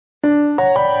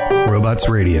Robots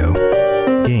Radio.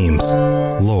 Games,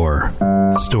 lore,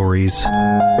 stories,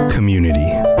 community.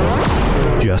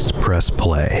 Just press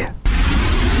play.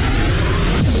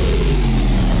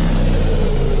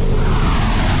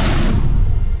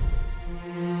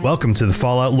 Welcome to the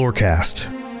Fallout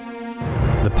Lorecast,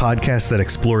 the podcast that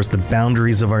explores the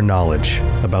boundaries of our knowledge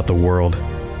about the world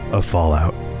of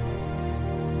Fallout.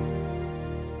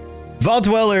 Vault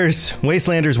Dwellers,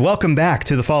 Wastelanders, welcome back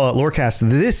to the Fallout Lorecast.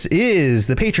 This is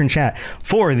the patron chat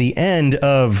for the end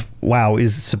of,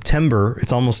 is September.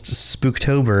 It's almost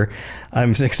Spooktober.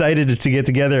 I'm excited to get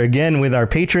together again with our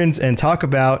patrons and talk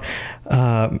about,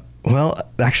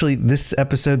 actually, this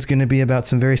episode's going to be about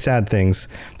some very sad things.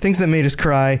 Things that made us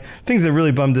cry, things that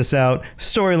really bummed us out,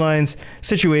 storylines,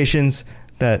 situations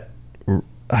that,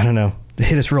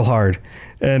 hit us real hard.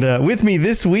 And with me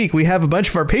this week, we have a bunch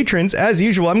of our patrons. As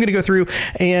usual, I'm going to go through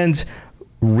and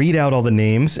read out all the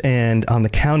names. And on the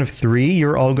count of 3,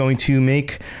 you're all going to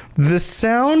make the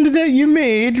sound that you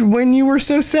made when you were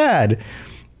so sad.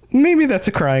 Maybe that's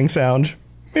a crying sound.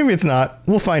 Maybe it's not.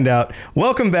 We'll find out.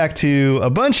 Welcome back to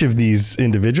a bunch of these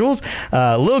individuals.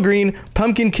 Lil Green,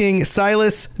 Pumpkin King,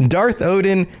 Silas, Darth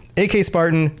Odin, AK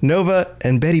Spartan, Nova,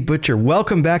 and Betty Butcher.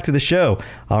 Welcome back to the show.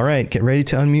 All right, get ready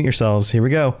to unmute yourselves. Here we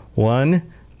go. 1,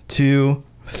 2,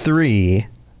 3.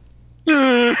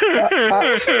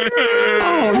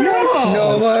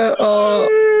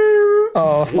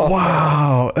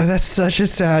 Wow, that's such a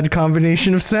sad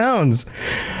combination of sounds.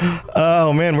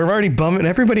 Oh man, we're already bumming.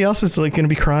 Everybody else is like going to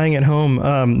be crying at home.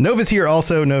 Nova's here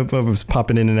also. Nova's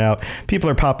popping in and out. People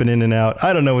are popping in and out.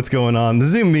 I don't know what's going on. The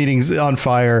Zoom meeting's on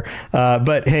fire.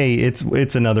 But hey,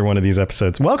 it's another one of these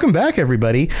episodes. Welcome back,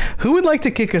 everybody. Who would like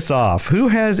to kick us off? Who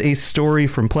has a story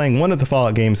from playing one of the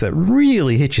Fallout games that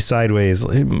really hit you sideways?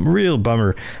 A real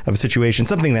bummer of a situation.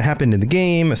 Something that happened in the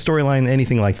game, a storyline,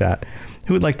 anything like that.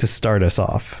 Who would like to start us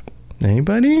off?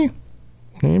 Anybody?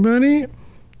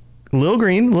 Lil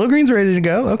Green's ready to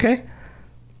go. Okay.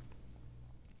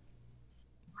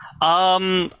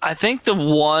 I think the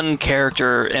one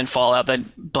character in Fallout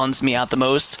that bums me out the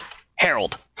most,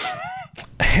 Harold.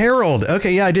 Harold.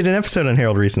 Okay, yeah, I did an episode on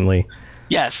Harold recently.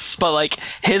 Yes, but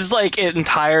his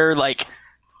entire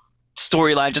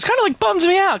storyline just kind of bums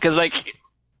me out because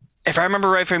if I remember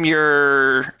right from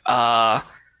your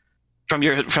from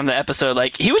the episode,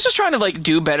 he was just trying to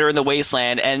do better in the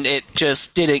wasteland, and it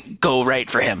just didn't go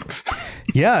right for him.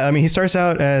 Yeah, I mean, he starts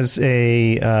out as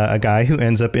a guy who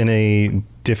ends up in a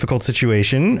difficult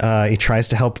situation. He tries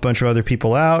to help a bunch of other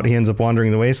people out. He ends up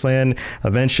wandering the wasteland.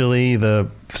 Eventually, the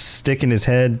stick in his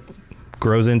head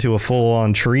grows into a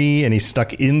full-on tree, and he's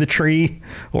stuck in the tree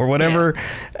or whatever.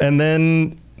 Yeah. And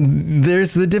then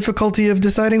there's the difficulty of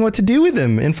deciding what to do with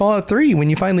him in Fallout 3 when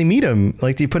you finally meet him.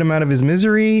 Do you put him out of his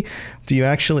misery? Do you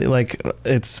actually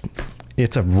it's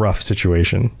a rough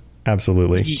situation.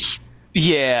 Absolutely.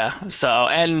 Yeah. So,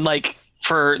 and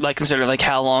for considering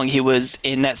how long he was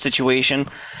in that situation,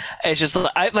 it's just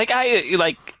I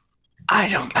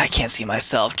can't see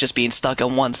myself just being stuck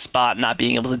in one spot, not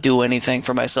being able to do anything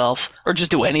for myself or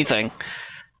just do anything.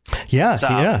 Yeah. So,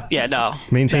 yeah. No.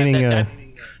 Maintaining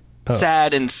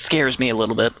sad and scares me a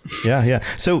little bit. Yeah.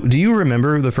 So do you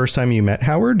remember the first time you met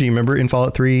Howard? Do you remember in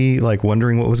Fallout 3,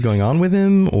 wondering what was going on with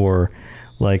him, or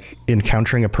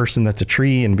encountering a person that's a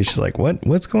tree and be just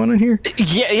what's going on here?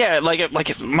 Yeah.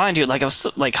 Mind you, I was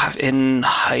in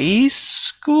high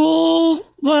school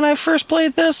when I first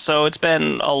played this. So it's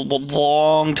been a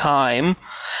long time.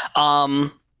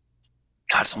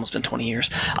 God, it's almost been 20 years.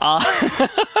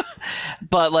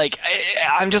 But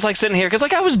I'm just sitting here because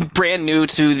I was brand new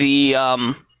to the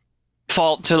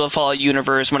Fallout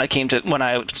universe when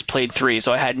I played 3,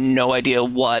 so I had no idea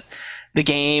what the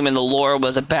game and the lore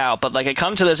was about. But I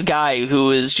come to this guy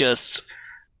who is just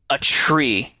a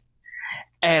tree,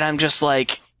 and I'm just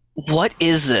what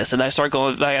is this? And I start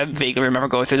going. I vaguely remember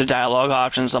going through the dialogue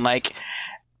options. I'm like,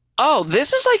 oh,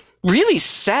 this is really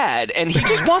sad, and he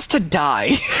just wants to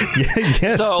die.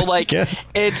 Yes. So yes.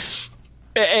 it's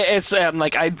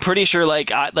I'm pretty sure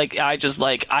I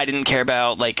didn't care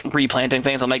about replanting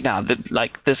things. I'm nah,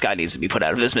 this guy needs to be put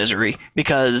out of this misery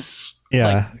because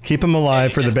keep him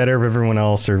alive for the better of everyone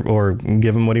else, or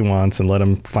give him what he wants and let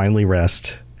him finally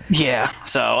rest. Yeah.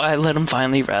 So I let him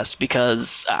finally rest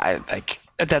because I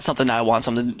that's something I want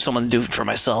someone to do for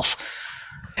myself.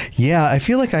 Yeah, I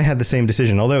feel like I had the same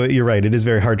decision. Although you're right, it is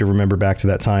very hard to remember back to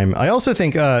that time. I also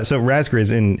think so.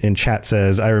 Razgriz in chat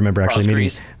says I remember actually meeting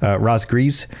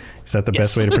Razgriz. Is that the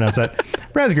best way to pronounce that?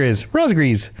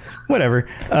 Razgriz, whatever.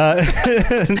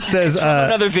 Says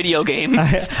another video game.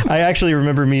 I actually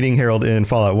remember meeting Harold in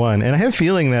Fallout 1, and I have a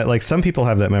feeling that like some people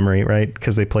have that memory, right?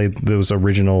 Because they played those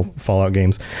original Fallout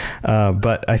games.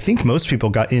 But I think most people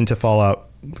got into Fallout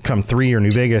come 3 or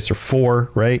New Vegas or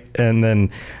 4, right? And then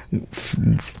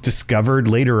discovered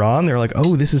later on, they're like,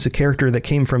 oh, this is a character that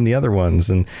came from the other ones.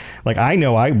 And like, I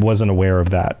know I wasn't aware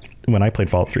of that when I played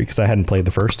Fallout 3 because I hadn't played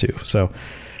the first 2. So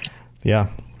yeah,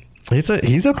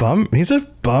 he's a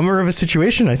bummer of a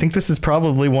situation. I think this is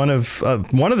probably one of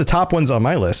the top ones on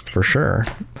my list for sure.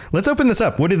 Let's open this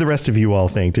up. What did the rest of you all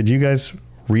think? Did you guys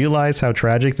realize how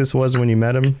tragic this was when you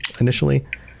met him initially?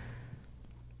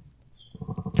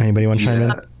 Anybody want to chime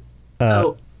in?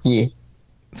 Yeah.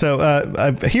 So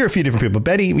I hear a few different people.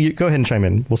 Betty, go ahead and chime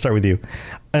in. We'll start with you.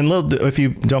 And Lil, if you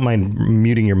don't mind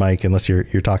muting your mic unless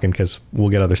you're talking, because we'll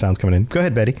get other sounds coming in. Go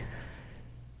ahead, Betty.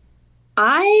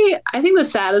 I think the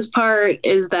saddest part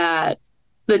is that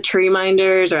the tree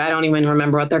minders, or I don't even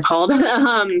remember what they're called,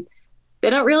 they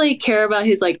don't really care about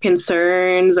his like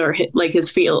concerns or like his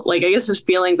his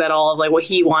feelings at all of like what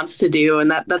he wants to do,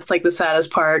 and that's like the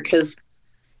saddest part because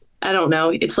I don't know,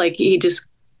 it's like he just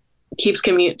keeps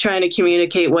trying to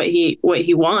communicate what he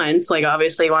wants. Like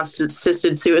obviously he wants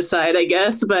assisted suicide, I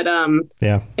guess, but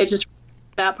yeah, it's just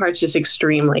that part's just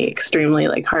extremely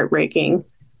like heartbreaking.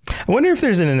 I wonder if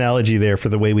there's an analogy there for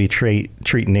the way we treat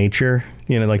nature,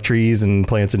 you know, like trees and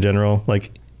plants in general. Like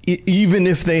even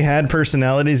if they had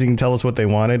personalities and can tell us what they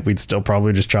wanted, we'd still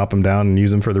probably just chop them down and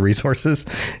use them for the resources,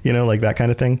 you know, like that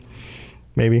kind of thing.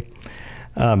 Maybe.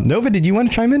 Nova, did you want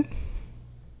to chime in?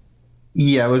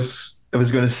 Yeah, I was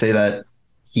going to say that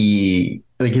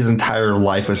his entire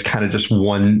life was kind of just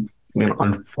one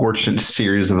unfortunate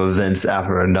series of events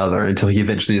after another until he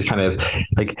eventually kind of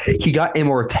like he got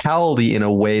immortality in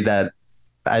a way that's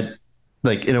kind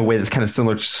of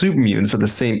similar to super mutants, but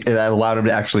that allowed him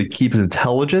to actually keep his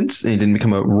intelligence and he didn't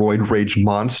become a roid rage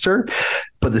monster.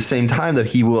 But at the same time, that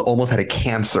he almost had a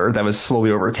cancer that was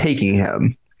slowly overtaking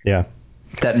him. Yeah,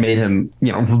 that made him,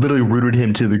 literally rooted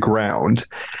him to the ground.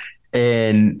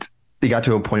 And it got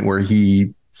to a point where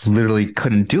he literally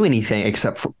couldn't do anything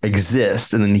except for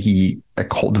exist. And then a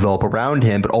cult developed around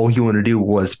him, but all he wanted to do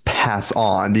was pass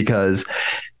on because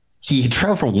he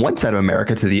traveled from one side of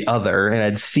America to the other and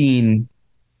had seen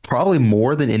probably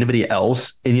more than anybody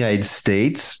else in the United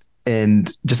States.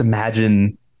 And just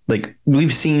imagine, like,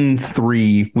 we've seen New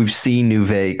Vegas, we've seen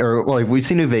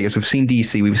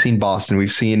DC, we've seen Boston,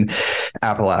 we've seen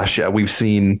Appalachia, we've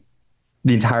seen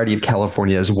the entirety of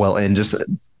California as well, and just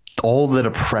all the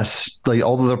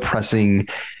depressing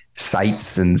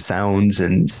sights and sounds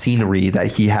and scenery that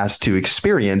he has to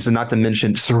experience, and not to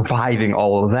mention surviving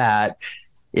all of that,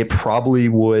 it probably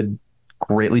would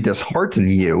greatly dishearten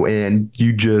you, and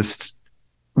you just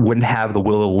wouldn't have the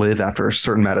will to live after a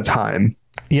certain amount of time.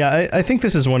 Yeah, I think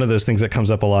this is one of those things that comes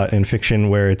up a lot in fiction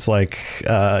where it's like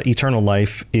eternal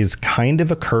life is kind of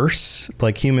a curse.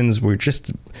 Like humans, we're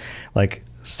just like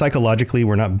psychologically,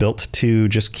 we're not built to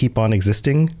just keep on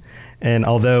existing. And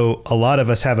although a lot of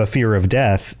us have a fear of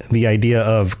death, the idea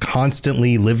of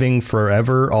constantly living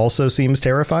forever also seems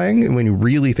terrifying when you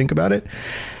really think about it,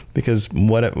 because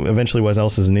eventually what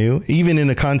else is new, even in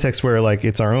a context where like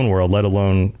it's our own world, let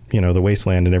alone, the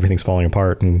wasteland and everything's falling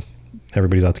apart and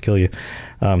everybody's out to kill you.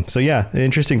 So yeah,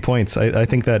 interesting points. I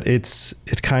think that it's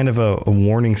kind of a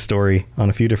warning story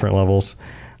on a few different levels.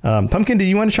 Pumpkin, do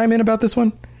you want to chime in about this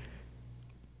one?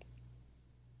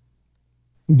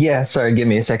 Yeah, sorry, give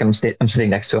me a second. I'm sitting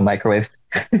next to a microwave.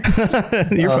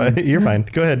 You're fine.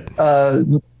 Go ahead.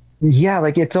 Yeah,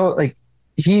 like it's all like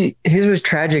his was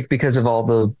tragic because of all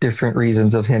the different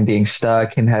reasons of him being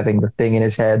stuck and having the thing in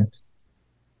his head.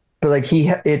 But like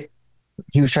he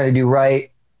was trying to do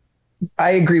right.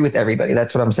 I agree with everybody.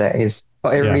 That's what I'm saying.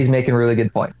 Everybody's making a really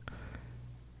good point.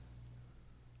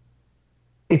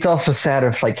 It's also sad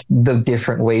of like the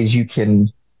different ways you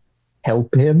can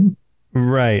help him.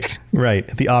 Right.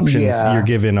 The options you're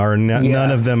given are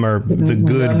none of them are the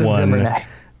good one.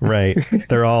 Right.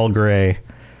 They're all gray.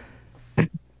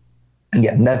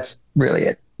 Yeah, that's really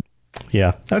it.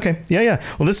 Yeah. Okay. Yeah.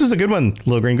 Well, this was a good one,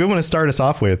 Lil Green. Good one to start us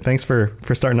off with. Thanks for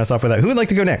starting us off with that. Who would like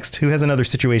to go next? Who has another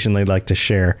situation they'd like to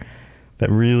share that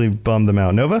really bummed them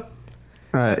out? Nova?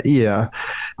 Yeah.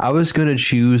 I was going to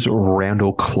choose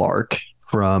Randall Clark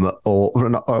from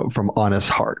Honest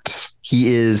Hearts.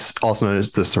 He is also known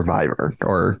as the survivor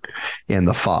and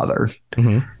the father.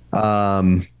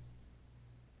 Mm-hmm.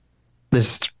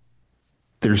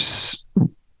 There's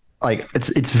like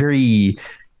it's very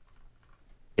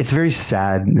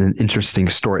sad and interesting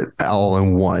story all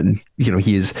in one. You know,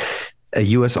 he is a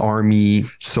U.S. Army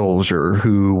soldier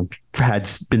who had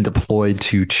been deployed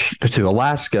to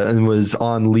Alaska and was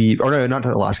on leave, or no, not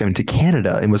to Alaska, I mean to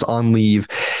Canada, and was on leave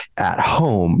at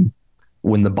home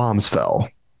when the bombs fell.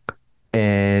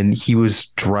 And he was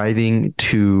driving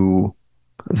to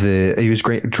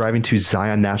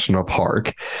Zion National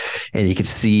Park, and he could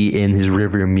see in his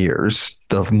rearview mirrors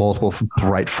the multiple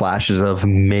bright flashes of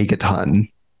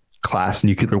megaton class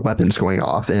nuclear weapons going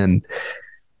off, and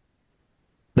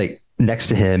like next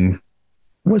to him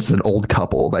was an old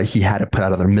couple that he had to put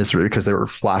out of their misery because they were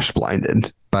flash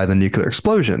blinded by the nuclear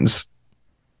explosions.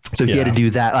 So he had to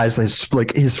do that as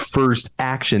like his first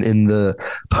action in the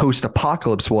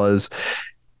post-apocalypse was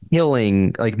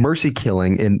mercy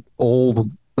killing an old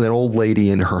lady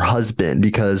and her husband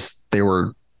because they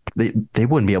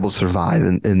wouldn't be able to survive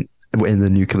in the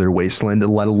nuclear wasteland,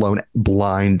 let alone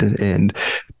blind and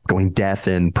going deaf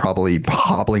and probably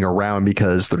hobbling around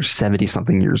because they're 70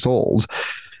 something years old.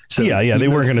 So they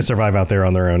weren't going to survive out there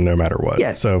on their own no matter what.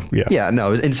 Yeah. So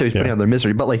no, and so he's putting out their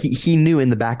misery, but like he knew in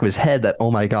the back of his head that, oh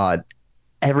my God,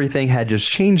 everything had just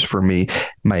changed for me.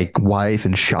 My wife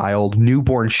and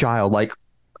newborn child, like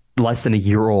less than a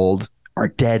year old, are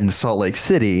dead in Salt Lake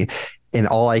City. And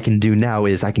all I can do now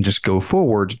is I can just go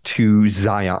forward to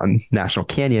Zion National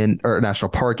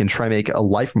Park and try and make a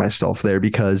life for myself there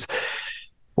because,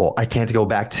 well, I can't go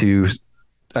back to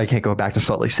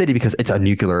Salt Lake City because it's a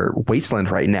nuclear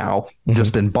wasteland right now,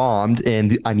 just been bombed,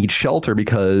 and I need shelter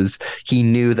because he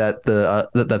knew that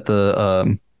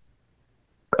the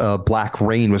black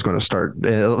rain was going to start,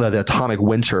 the atomic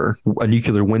winter, a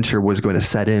nuclear winter was going to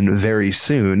set in very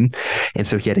soon, and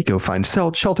so he had to go find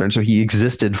shelter, and so he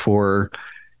existed for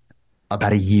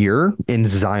about a year in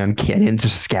Zion Canyon,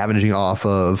 just scavenging off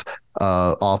of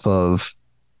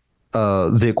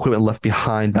the equipment left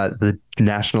behind by the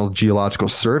National Geological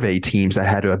Survey teams that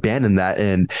had to abandon that,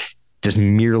 and just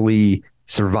merely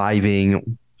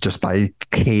surviving just by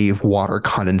cave water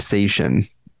condensation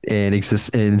and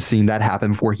seeing that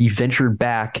happen before he ventured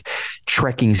back,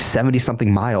 trekking 70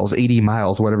 something miles, 80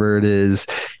 miles, whatever it is,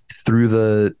 through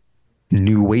the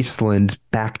new wasteland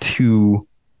back to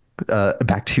Salt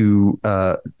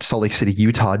Lake City,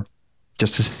 Utah,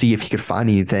 just to see if he could find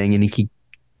anything. And he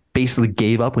basically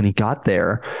gave up when he got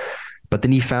there, but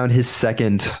then he found his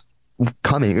second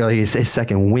coming, like his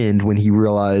second wind, when he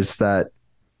realized that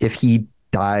if he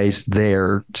dies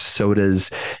there, so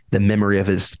does the memory of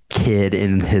his kid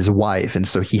and his wife, and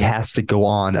so he has to go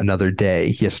on another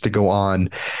day. He has to go on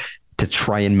to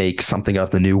try and make something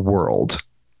of the new world,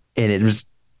 and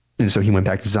so he went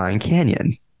back to Zion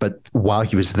Canyon. But while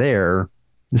he was there,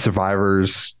 the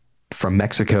survivors from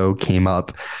Mexico came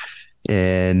up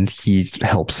and he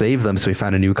helped save them. So he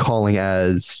found a new calling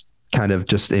as kind of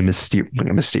just a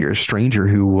mysterious stranger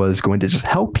who was going to just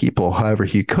help people however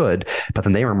he could. But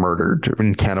then they were murdered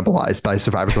and cannibalized by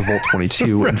survivors of Vault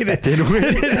 22. Right.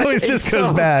 It always just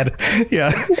goes bad.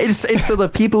 Yeah. And so the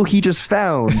people he just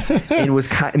found and was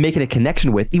making a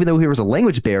connection with, even though there was a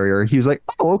language barrier, he was like,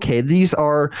 oh, okay, these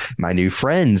are my new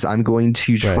friends. I'm going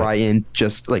to try and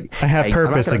just like, I have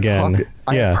purpose again.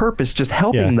 I have purpose just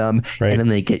helping them. Right. And then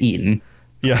they get eaten.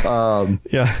 Yeah. Oh,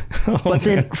 but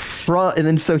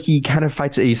then so he kind of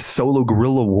fights a solo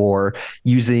guerrilla war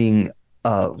using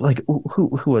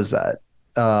who was that?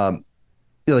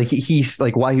 He's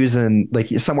like, while he was in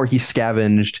somewhere, he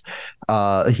scavenged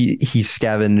he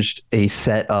scavenged a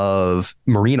set of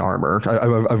marine armor,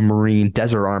 of marine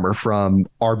desert armor from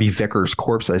R.B. Vickers'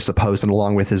 corpse, I suppose, and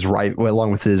along with his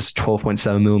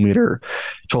 12.7 millimeter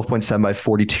 12.7 by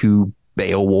 42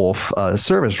 Beowulf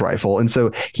service rifle. And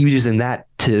so he was using that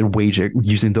to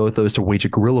using those to wage a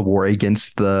guerrilla war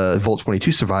against the Vault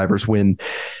 22 survivors when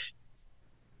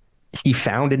he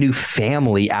found a new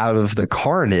family out of the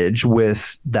carnage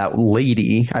with that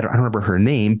lady. I don't remember her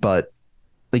name, but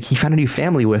like he found a new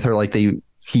family with her. Like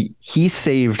he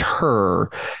saved her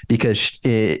because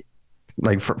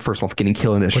first of all, getting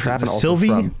killed in this trap, and also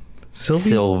Sylvie?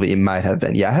 Sylvie might have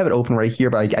been. Yeah, I have it open right here,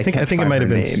 but I think it might have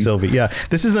been Sylvie. Yeah,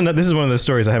 this is one of those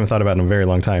stories I haven't thought about in a very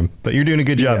long time. But you're doing a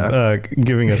good job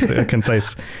giving us a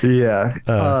concise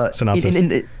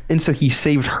synopsis. And so he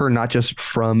saved her not just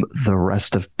from the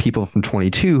rest of people from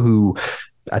 22 who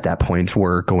at that point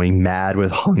were going mad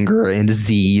with hunger and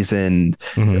disease and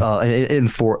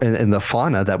the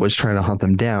fauna that was trying to hunt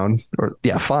them down,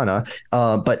 fauna,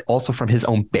 but also from his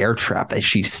own bear trap that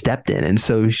she stepped in. And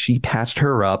so she patched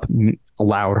her up,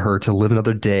 allowed her to live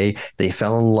another day. They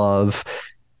fell in love.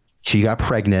 She got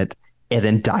pregnant. and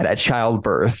then died at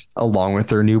childbirth along with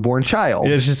their newborn child.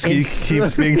 It just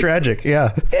keeps being tragic.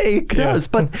 Yeah, it does.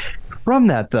 Yeah. But from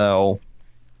that, though,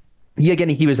 again,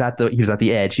 he was at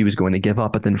the edge. He was going to give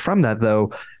up. But then from that,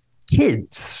 though,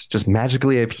 kids just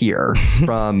magically appear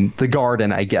from the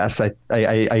garden. I guess.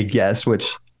 I guess,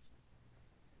 which.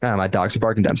 My dogs are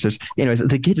barking downstairs. Anyways,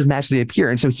 the kids just magically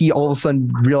appear. And so he all of a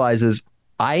sudden realizes,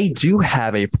 I do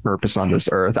have a purpose on this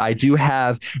earth. I do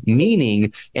have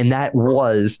meaning. And that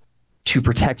was to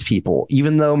protect people,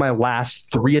 even though my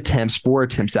last 4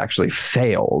 attempts actually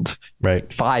failed.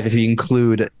 Right. 5, if you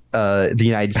include the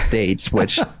United States,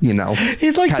 which,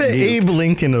 he's like the Abe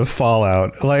Lincoln of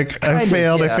Fallout. Like, I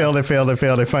failed.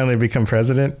 I finally become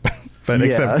president. But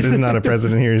except he's not a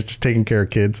president here. He's just taking care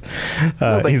of kids.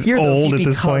 He's old at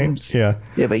this point. Yeah.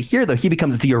 Yeah, but here, though, he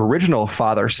becomes the original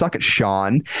father. Suck it,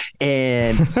 Sean.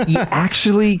 And he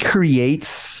actually creates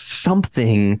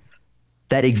something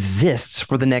that exists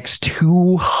for the next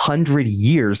 200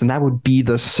 years. And that would be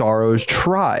the Sorrows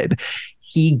tribe.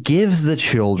 He gives the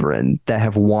children that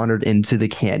have wandered into the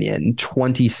canyon,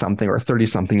 20 something or 30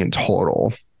 something in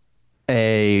total,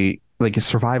 a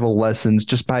survival lessons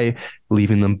just by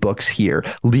leaving them books here,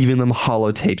 leaving them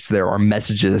holotapes there or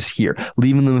messages here,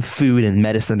 leaving them food and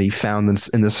medicine he found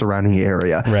in the surrounding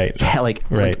area. Right.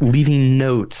 Like leaving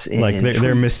notes. Like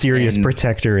their mysterious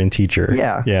protector and teacher.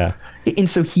 Yeah. Yeah. And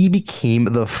so he became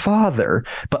the father,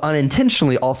 but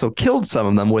unintentionally also killed some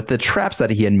of them with the traps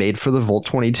that he had made for the Volt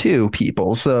 22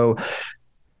 people. So,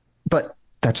 but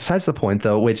that besides the point,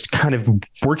 though, which kind of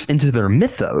works into their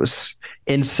mythos.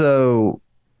 And so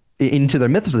into their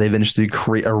mythos they eventually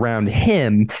create around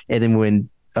him. And then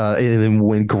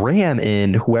when Graham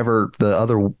and whoever the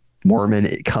other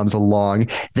Mormon comes along,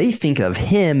 they think of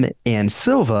him and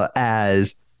Silva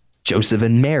as Joseph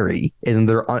and Mary, and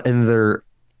their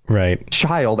right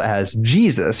child as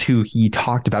Jesus, who he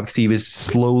talked about because he was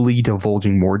slowly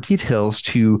divulging more details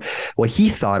to what he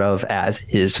thought of as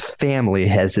his family,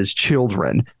 as his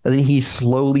children. And then he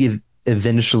slowly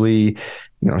eventually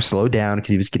slowed down because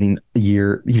he was getting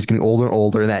older and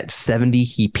older. And at 70,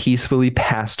 he peacefully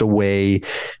passed away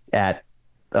at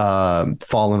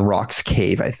Fallen Rocks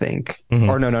Cave, I think. Mm-hmm.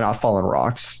 Or no, not Fallen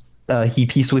Rocks. He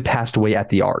peacefully passed away at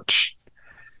the Arch.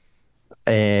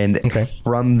 And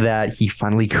from that, he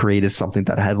finally created something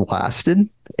that had lasted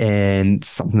and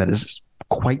something that is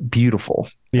quite beautiful,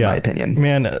 in my opinion.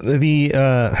 Man, the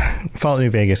Fallout New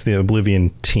Vegas, the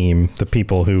Oblivion team, the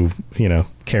people who,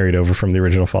 carried over from the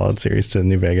original Fallout series to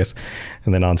New Vegas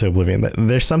and then on to Oblivion,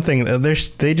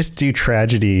 they just do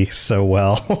tragedy so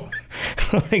well.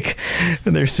 Like,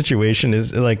 their situation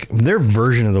is like, their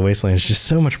version of the Wasteland is just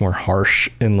so much more harsh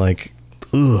and like,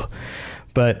 ugh.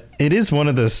 But it is one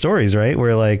of those stories, right?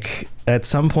 Where like at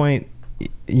some point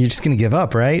you're just going to give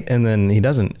up, right? And then he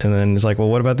doesn't. And then it's like, well,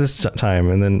 what about this time?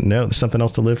 And then no, there's something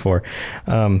else to live for.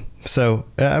 So,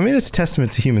 I mean, it's a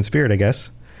testament to human spirit, I guess.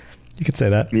 You could say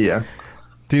that. Yeah.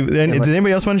 Did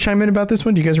anybody else want to chime in about this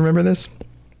one? Do you guys remember this?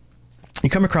 You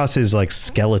come across his like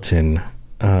skeleton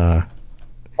in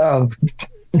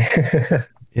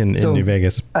New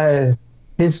Vegas.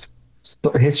 His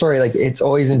story, like, it's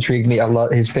always intrigued me. I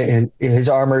love his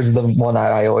armor is the one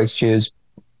I always choose,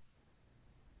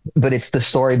 but it's the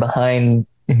story behind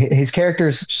his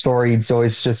character's story. It's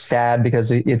always just sad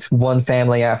because it's one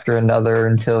family after another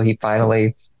until he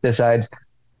finally decides,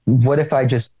 what if I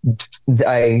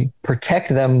protect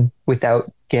them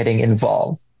without getting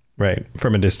involved? Right.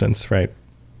 From a distance. Right.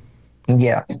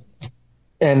 Yeah.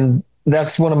 And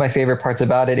that's one of my favorite parts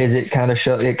about it is it brings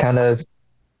a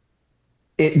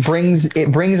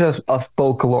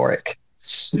folkloric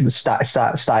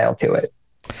style to it.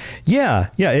 Yeah,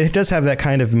 it does have that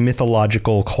kind of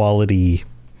mythological quality,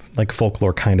 like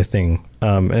folklore kind of thing.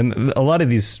 And a lot of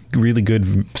these really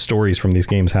good stories from these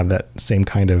games have that same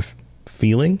kind of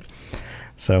feeling.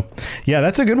 So, yeah,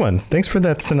 that's a good one. Thanks for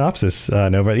that synopsis,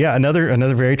 Nova. Yeah, another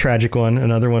very tragic one,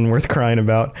 another one worth crying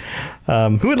about.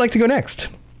 Who would like to go next?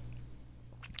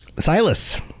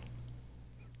 Silas,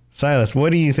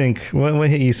 what do you think? What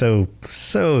hit you so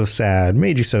sad?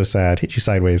 Made you so sad? Hit you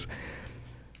sideways?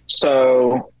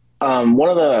 So, one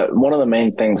of the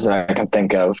main things that I can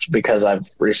think of, because I've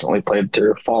recently played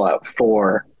through Fallout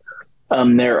 4,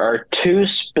 there are two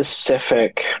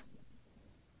specific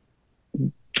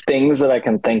things that I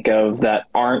can think of that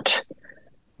aren't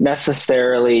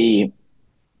necessarily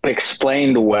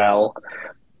explained well,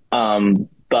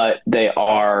 but they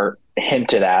are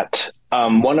hinted at.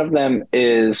 One of them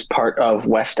is part of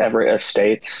West Everett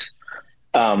Estates,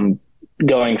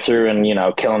 going through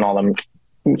and, killing all them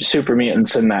super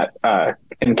mutants in that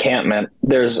encampment.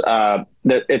 There's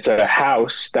it's a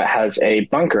house that has a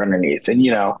bunker underneath, and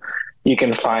you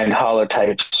can find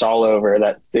holotypes all over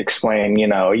that explain,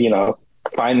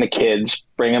 find the kids,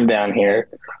 bring them down here,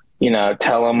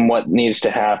 tell them what needs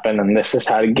to happen, and this is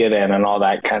how to get in, and all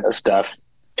that kind of stuff.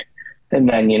 And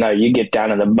then, you get down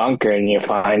to the bunker and you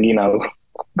find,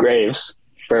 graves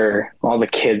for all the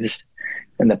kids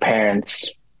and the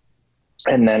parents.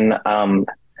 And then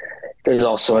there's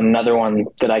also another one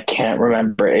that I can't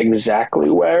remember exactly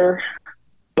where,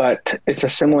 but it's a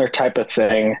similar type of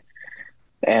thing.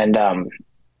 And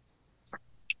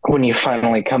when you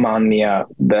finally come on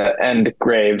the end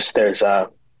graves, there's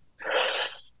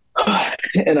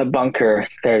in a bunker,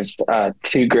 there's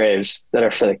 2 graves that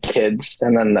are for the kids,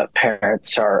 and then the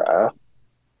parents are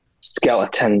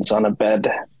skeletons on a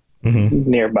bed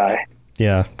nearby.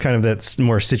 Yeah, kind of that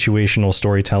more situational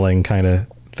storytelling kind of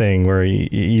thing where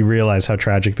you realize how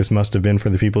tragic this must have been for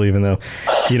the people, even though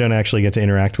you don't actually get to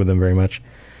interact with them very much.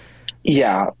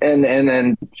 Yeah,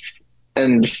 and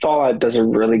Fallout does a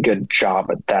really good job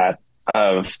at that.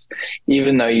 Of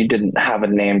even though you didn't have a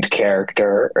named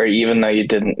character, or even though you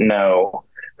didn't know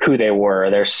who they were,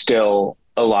 there's still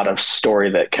a lot of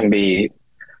story that can be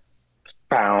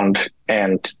found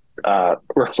and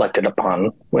reflected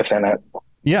upon within it.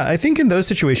 Yeah, I think in those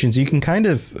situations you can kind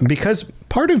of, because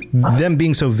part of them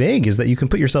being so vague is that you can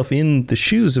put yourself in the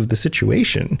shoes of the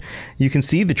situation. You can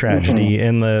see the tragedy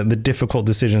and the difficult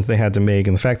decisions they had to make,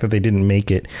 and the fact that they didn't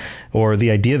make it, or the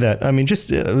idea that, I mean, just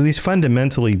these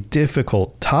fundamentally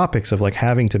difficult topics of like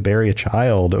having to bury a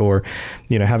child, or,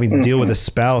 having to deal with a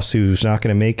spouse who's not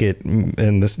going to make it,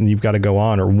 and you've got to go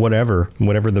on, or whatever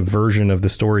the version of the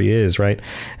story is, right?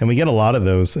 And we get a lot of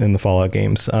those in the Fallout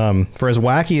games. For as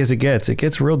wacky as it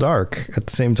gets real dark at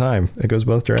the same time. It goes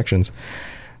both directions.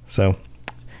 So,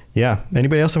 yeah.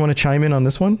 Anybody else want to chime in on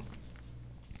this one?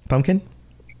 Pumpkin?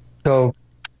 So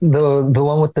the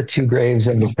one with the 2 graves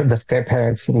and the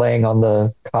parents laying on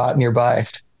the cot nearby,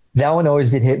 that one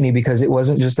always did hit me, because it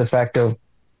wasn't just the fact of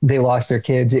they lost their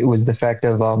kids. It was the fact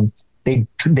of they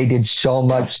did so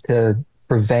much to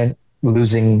prevent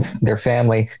losing their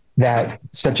family, that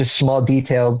such a small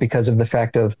detail, because of the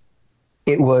fact of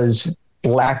it was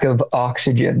lack of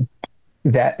oxygen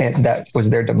that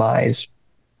was their demise,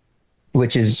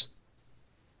 which is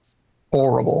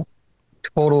horrible.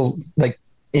 Total, like,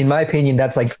 in my opinion,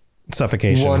 that's like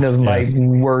suffocation. One of my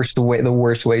the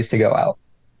worst ways to go out.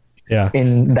 Yeah.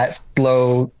 In that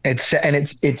slow, it's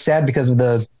sad because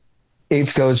of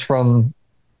it goes from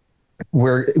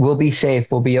we'll be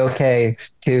safe, we'll be okay,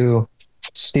 to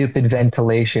stupid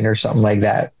ventilation or something like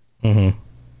that. Mm-hmm.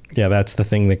 Yeah, that's the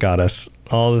thing that got us.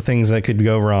 All the things that could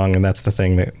go wrong, and that's the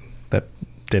thing that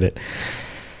did it.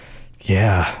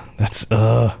 Yeah, that's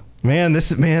man,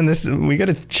 we got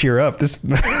to cheer up.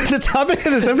 The topic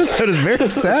of this episode is very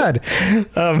sad.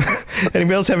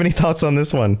 Anybody else have any thoughts on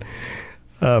this one?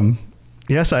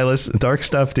 Yeah, Silas, dark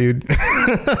stuff, dude.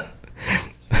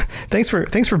 Thanks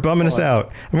for bumming us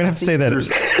out. I'm gonna have to say that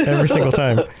every single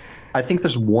time. I think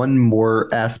there's one more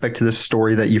aspect to this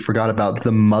story that you forgot about.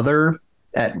 The mother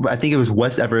I think it was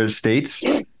West Everett Estates.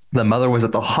 The mother was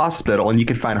at the hospital, and you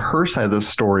can find her side of the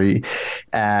story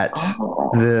at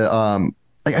the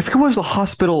I forget what was the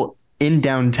hospital in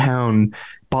downtown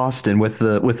Boston with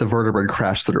the vertebrae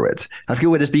crash through it. I forget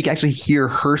what it is, but you can actually hear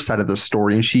her side of the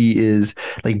story, and she is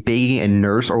like begging a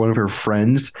nurse or one of her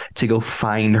friends to go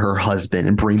find her husband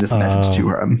and bring this message to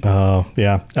her. Oh,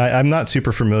 yeah. I'm not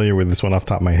super familiar with this one off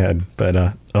the top of my head,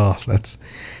 but that's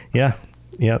yeah.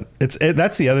 Yeah,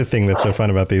 that's the other thing that's so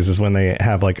fun about these, is when they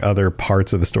have like other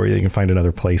parts of the story that you can find in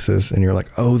other places, and you're like,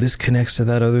 oh, this connects to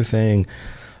that other thing.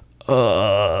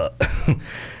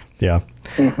 Yeah.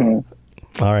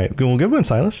 Mm-hmm. All right. Well, good one,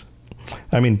 Silas.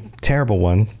 I mean, terrible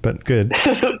one, but good.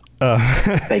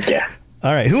 Thank you.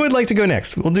 All right. Who would like to go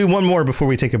next? We'll do one more before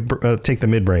we take the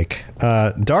mid break.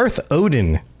 Darth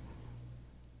Odin.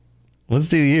 Let's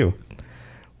do you.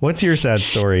 What's your sad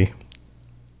story?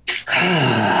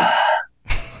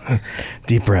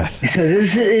 Deep breath. So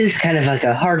this is kind of like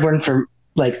a hard one for,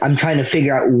 like, I'm trying to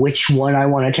figure out which one I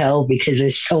want to tell, because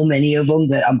there's so many of them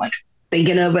that I'm like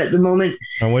thinking of at the moment.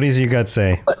 And what does your gut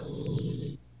say? But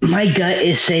my gut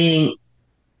is saying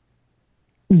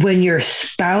when your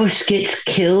spouse gets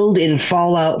killed in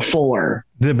Fallout 4.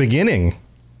 The beginning.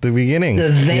 The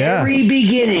very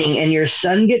beginning, and your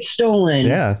son gets stolen.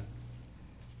 Yeah.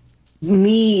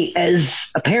 Me as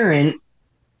a parent.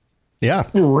 Yeah.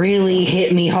 Really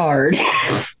hit me hard.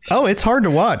 Oh, it's hard to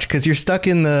watch because you're stuck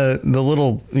in the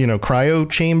little, cryo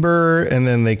chamber, and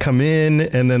then they come in,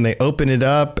 and then they open it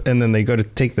up, and then they go to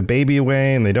take the baby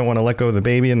away, and they don't want to let go of the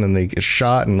baby, and then they get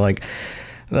shot, and like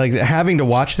having to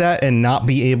watch that and not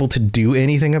be able to do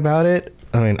anything about it.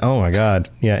 I mean, oh my God.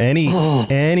 Yeah.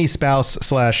 Any spouse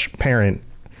 / parent,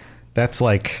 that's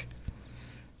like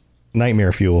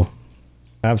nightmare fuel.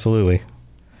 Absolutely.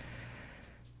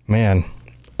 Man.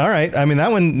 All right. I mean,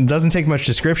 that one doesn't take much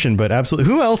description, but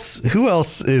absolutely. Who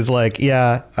else is like,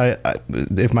 yeah, I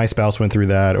if my spouse went through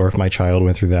that, or if my child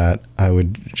went through that, I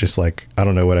would just like, I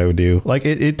don't know what I would do. Like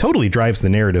it totally drives the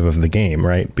narrative of the game,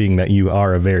 right? Being that you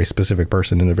are a very specific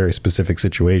person in a very specific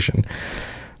situation.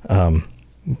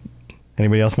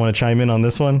 Anybody else want to chime in on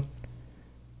this one?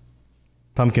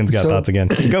 Pumpkin's got thoughts again.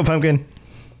 Go, Pumpkin.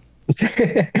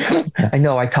 I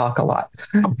know I talk a lot,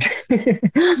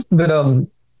 but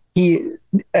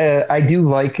I do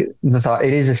like the thought.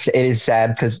 It is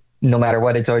sad because no matter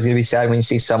what, it's always gonna be sad when you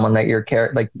see someone that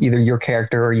like either your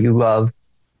character or you love,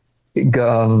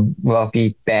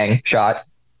 be bang shot.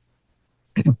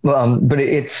 But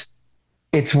it's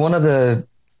the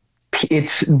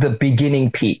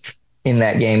beginning peak in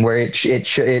that game where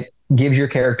it gives your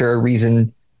character a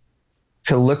reason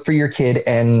to look for your kid,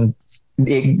 and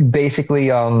it basically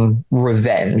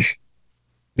revenge.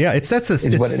 Yeah, it sets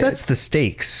the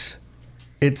stakes.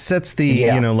 It sets the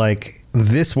like,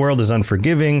 this world is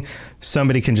unforgiving.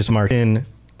 Somebody can just march in,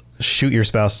 shoot your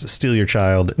spouse, steal your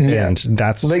child, and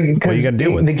that's what you got to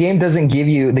deal with. The game doesn't give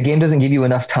you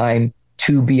enough time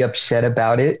to be upset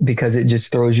about it, because it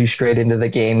just throws you straight into the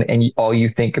game, and all you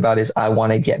think about is, I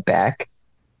want to get back.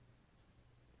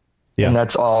 Yeah, and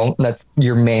that's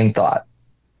your main thought.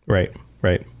 Right.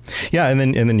 Yeah, and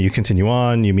then you continue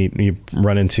on. You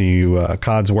run into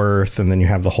Codsworth, and then you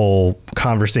have the whole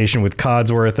conversation with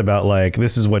Codsworth about like,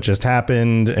 this is what just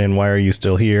happened, and why are you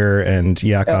still here? And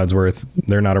Codsworth,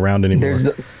 they're not around anymore.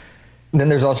 Then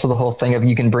there's also the whole thing of,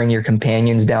 you can bring your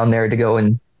companions down there to go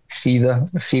and see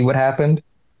what happened,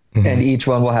 and each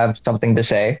one will have something to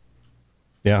say.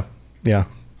 Yeah. That's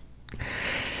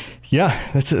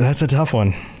a tough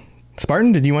one.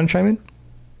 Spartan, did you want to chime in?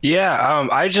 Yeah,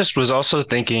 I just was also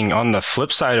thinking on the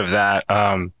flip side of that,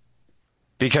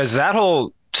 because that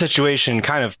whole situation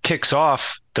kind of kicks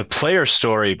off the player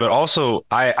story, but also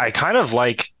I kind of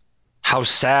like how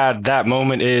sad that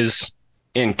moment is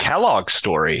in Kellogg's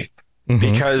story,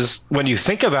 because when you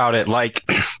think about it, like,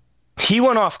 he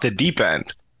went off the deep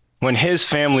end when his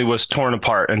family was torn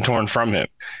apart and torn from him.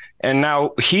 And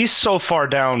now he's so far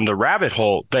down the rabbit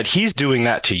hole that he's doing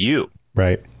that to you.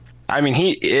 Right. I mean,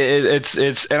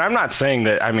 it's, and I'm not saying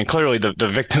that, I mean, clearly the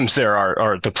victims there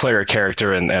are the player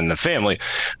character and the family,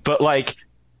 but like,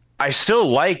 I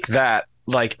still like that,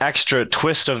 like, extra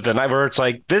twist of the night where it's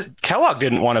like, Kellogg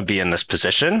didn't want to be in this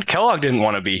position. Kellogg didn't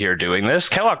want to be here doing this.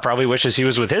 Kellogg probably wishes he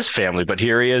was with his family, but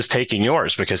here he is taking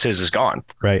yours because his is gone.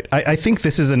 Right. I think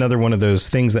this is another one of those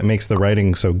things that makes the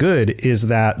writing so good, is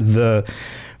that the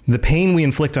pain we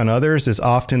inflict on others is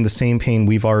often the same pain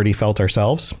we've already felt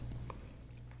ourselves.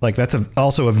 Like, that's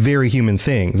also a very human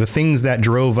thing. The things that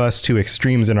drove us to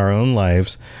extremes in our own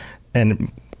lives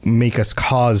and make us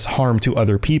cause harm to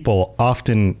other people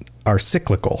often are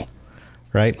cyclical,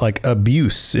 right? Like,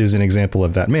 abuse is an example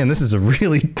of that. Man, this is a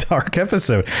really dark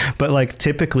episode, but like,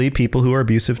 typically people who are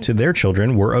abusive to their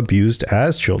children were abused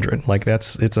as children. Like,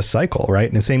 it's a cycle, right?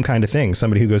 And the same kind of thing.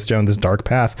 Somebody who goes down this dark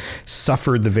path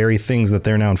suffered the very things that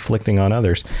they're now inflicting on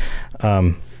others.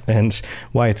 And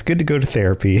why it's good to go to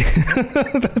therapy.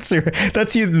 That's you.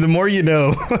 The more you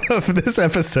know of this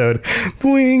episode.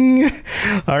 Boing.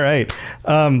 All right.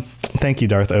 Thank you,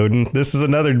 Darth Odin. This is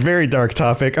another very dark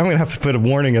topic. I'm going to have to put a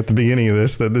warning at the beginning of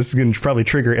this that this is going to probably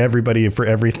trigger everybody for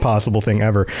every possible thing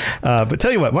ever. But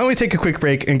tell you what, why don't we take a quick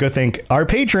break and go thank our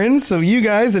patrons, so you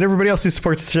guys and everybody else who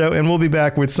supports the show, and we'll be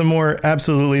back with some more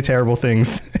absolutely terrible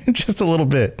things in just a little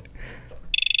bit.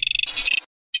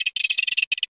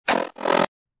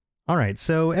 All right,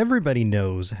 so everybody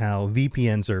knows how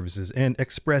VPN services and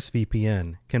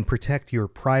ExpressVPN can protect your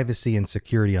privacy and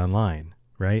security online,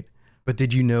 right? But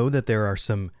did you know that there are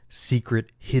some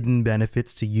secret hidden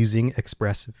benefits to using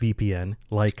ExpressVPN,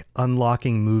 like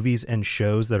unlocking movies and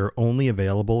shows that are only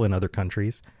available in other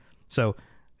countries? So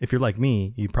if you're like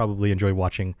me, you probably enjoy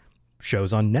watching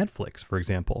shows on Netflix, for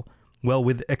example. Well,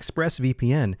 with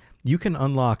ExpressVPN, you can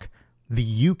unlock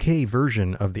the UK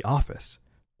version of The Office,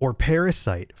 or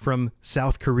Parasite from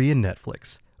South Korean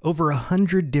Netflix. Over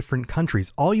 100 different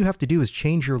countries. All you have to do is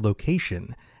change your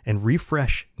location and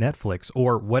refresh Netflix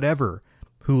or whatever,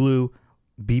 Hulu,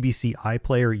 BBC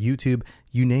iPlayer, YouTube,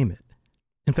 you name it.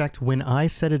 In fact, when I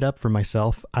set it up for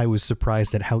myself, I was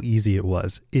surprised at how easy it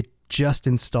was. It just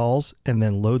installs and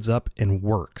then loads up and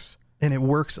works. And it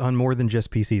works on more than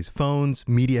just PCs, phones,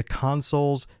 media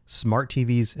consoles, smart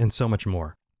TVs, and so much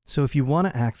more. So if you want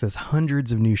to access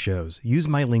hundreds of new shows, use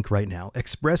my link right now,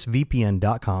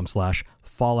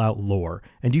 expressvpn.com/falloutlore,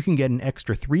 and you can get an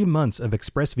extra 3 months of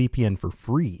ExpressVPN for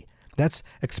free. That's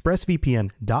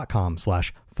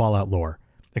expressvpn.com/falloutlore.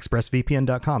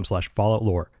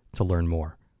 expressvpn.com/falloutlore to learn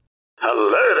more.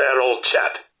 Hello there, old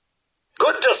chap.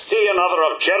 Good to see another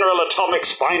of General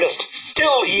Atomic's finest,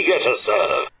 still eager to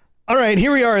serve. All right,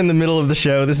 here we are in the middle of the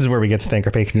show. This is where we get to thank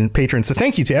our patrons. So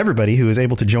thank you to everybody who is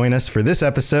able to join us for this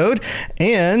episode,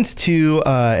 and to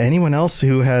anyone else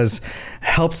who has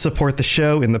helped support the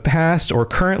show in the past or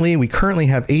currently. We currently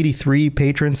have 83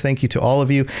 patrons. Thank you to all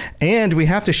of you. And we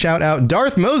have to shout out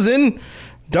Darth Mosen.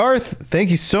 Darth, thank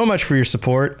you so much for your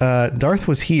support. Darth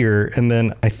was here and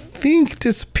then I think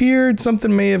disappeared.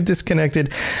 Something may have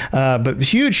disconnected. But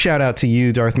huge shout out to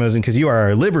you, Darth Mosen, because you are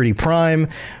our Liberty Prime.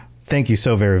 Thank you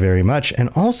so very, very much. And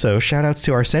also shout outs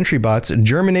to our Sentry bots,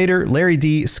 Germinator, Larry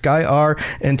D, Sky R,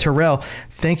 and Terrell.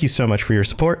 Thank you so much for your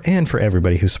support and for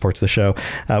everybody who supports the show.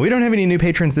 We don't have any new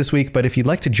patrons this week, but if you'd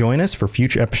like to join us for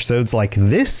future episodes like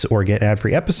this, or get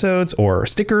ad-free episodes or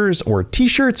stickers or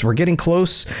t-shirts, we're getting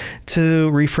close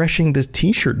to refreshing the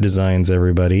t-shirt designs,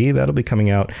 everybody. That'll be coming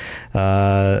out.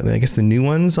 I guess the new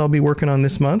ones I'll be working on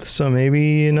this month. So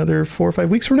maybe another 4 or 5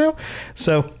 weeks from now.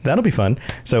 So that'll be fun.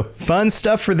 So fun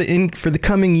stuff for the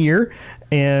coming year.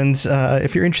 And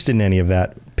if you're interested in any of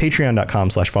that,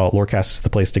 patreon.com/falloutlorecast is the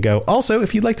place to go. Also,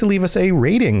 if you'd like to leave us a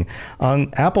rating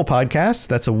on Apple Podcasts,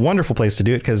 that's a wonderful place to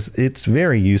do it because it's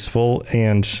very useful.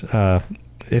 And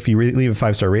if you leave a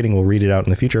 5-star rating, we'll read it out in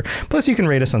the future. Plus, you can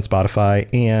rate us on Spotify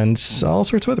and all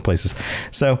sorts of other places.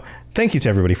 So thank you to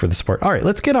everybody for the support. All right,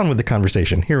 let's get on with the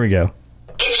conversation. Here we go.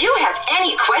 If you have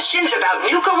any questions about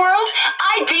Nuka World,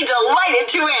 I'd be delighted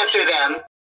to answer them.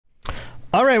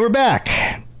 All right, we're back.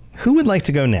 Who would like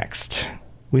to go next?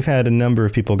 We've had a number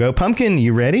of people go. Pumpkin,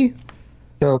 you ready?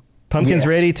 So Pumpkin's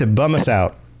ready to bum us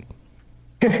out.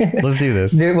 Let's do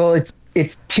this. Well,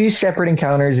 it's 2 separate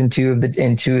encounters in two of the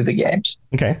games.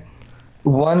 Okay.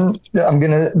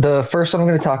 The first one I'm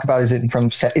gonna talk about is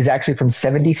actually from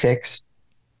 76,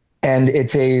 and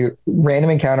it's a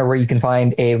random encounter where you can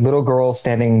find a little girl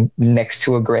standing next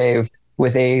to a grave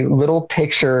with a little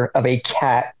picture of a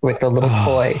cat with a little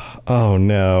toy. Oh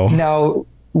no. Now,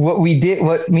 what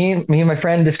me and my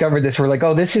friend discovered this, we're like,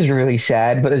 oh, this is really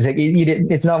sad, but it's like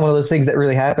it's not one of those things that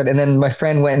really happened. And then my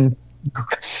friend went and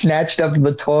snatched up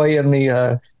the toy and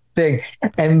the thing,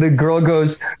 and the girl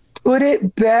goes, "Put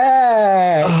it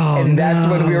back." And that's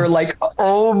when we were like,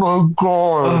 oh my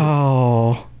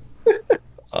god.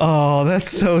 Oh,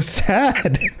 that's so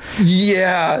sad.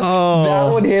 Yeah. That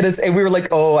one hit us, and we were like,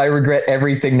 oh, I regret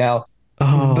everything now.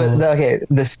 But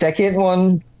the second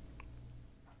one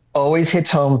always hits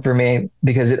home for me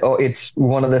because it's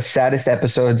one of the saddest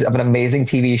episodes of an amazing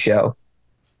TV show.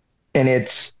 And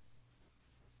it's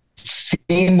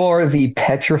Seymour the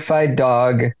petrified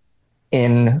dog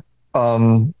in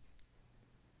Futurama.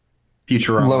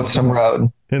 Lonesome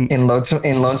Road. In Lonesome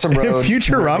Road.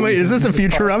 Futurama? Is this a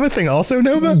Futurama thing also,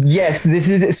 Nova? Yes, this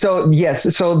is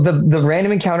yes. So the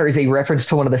random encounter is a reference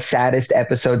to one of the saddest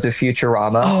episodes of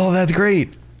Futurama. Oh, that's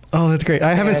great.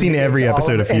 I haven't seen every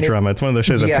episode of Futurama. It's one of those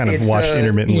shows I've kind of watched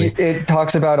intermittently. It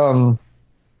talks about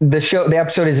the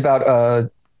episode is about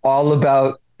all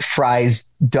about Fry's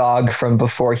dog from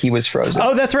before he was frozen.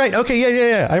 Oh, that's right. Okay,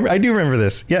 yeah. I do remember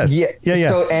this. Yes. Yeah.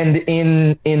 So, and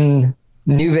in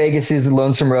New Vegas's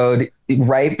Lonesome Road,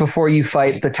 right before you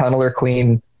fight the Tunneler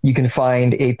Queen, you can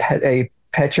find a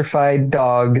petrified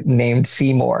dog named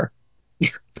Seymour.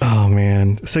 Oh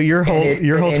man! So your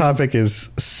whole topic is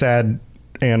sad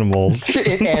animals.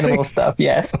 Animal stuff,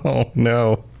 yes. Oh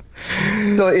no!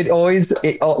 So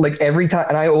like every time,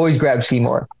 and I always grab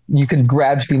Seymour. You can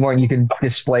grab Seymour and you can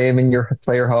display him in your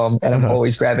player home, and I'm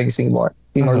always grabbing Seymour.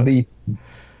 Seymour's the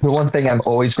one thing I'm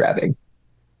always grabbing.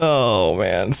 Oh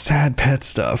man, sad pet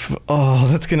stuff. Oh,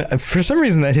 that's for some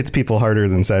reason that hits people harder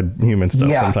than sad human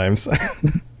stuff sometimes.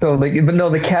 So but no,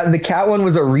 the cat one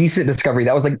was a recent discovery.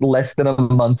 That was like less than a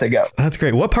month ago. That's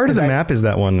great. What part of the map is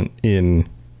that one in?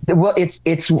 Well,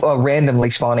 it's a randomly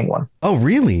spawning one. Oh,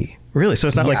 really? Really? So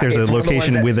it's not like there's a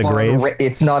location with a grave?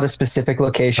 It's not a specific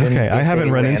location. Okay, I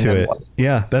haven't run into it. One.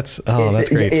 Yeah, that's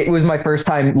great. It was my first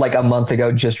time like a month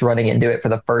ago just running into it for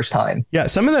the first time. Yeah,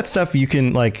 some of that stuff you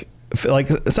can like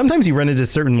sometimes you run into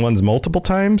certain ones multiple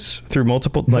times through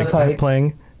multiple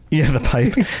playing. Yeah, the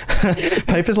pipe.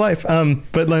 Pipe is life.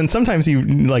 But then sometimes you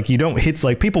don't hit,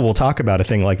 like people will talk about a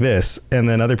thing like this and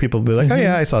then other people will be like, oh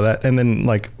yeah, I saw that. And then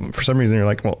like for some reason you're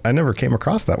like, well, I never came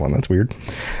across that one. That's weird.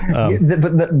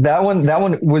 But that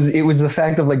one was the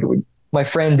fact of like my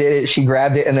friend did it. She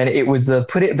grabbed it and then it was the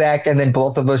put it back. And then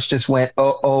both of us just went,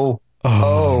 oh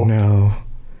Oh no.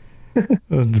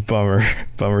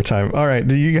 Bummer time. All right,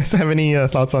 do you guys have any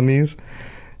thoughts on these?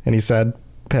 Any sad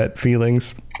pet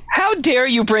feelings? How dare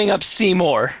you bring up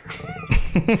Seymour?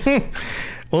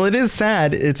 Well, it is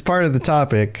sad. It's part of the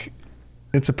topic.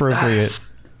 It's appropriate.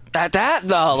 That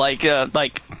though, like the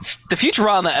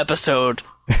Futurama episode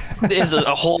is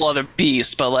a whole other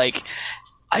beast. But like,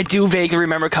 I do vaguely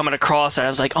remember coming across it. I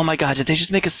was like, oh my god, did they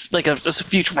just make a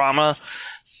Futurama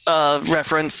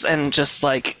reference? And just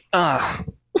like,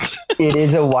 It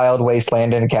is a Wild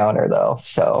Wasteland encounter, though.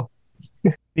 So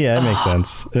yeah, it makes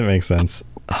sense. It makes sense.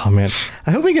 Oh man,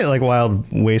 I hope we get like Wild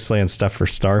Wasteland stuff for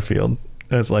Starfield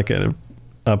as like an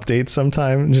update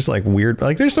sometime. Just like weird,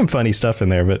 like there's some funny stuff in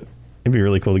there, but it'd be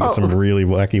really cool to get some really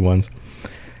wacky ones.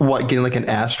 What, getting like an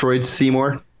asteroid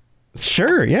Seymour?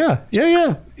 Sure, yeah.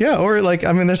 Or like,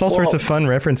 I mean, there's all sorts of fun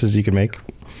references you can make.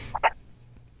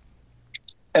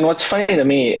 And what's funny to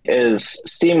me is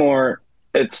Seymour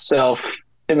itself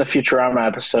in the Futurama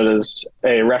episode is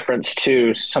a reference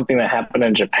to something that happened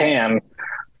in Japan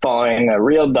following a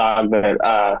real dog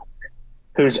that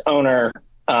whose owner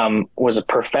was a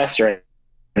professor,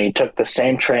 and he took the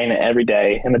same train every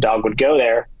day, and the dog would go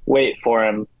there, wait for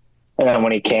him, and then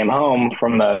when he came home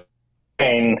from the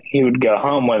train, he would go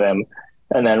home with him.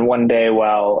 And then one day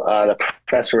while the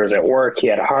professor was at work, he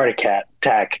had a heart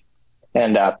attack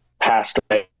and passed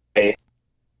away.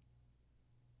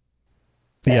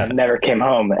 Yeah. And never came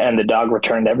home, and the dog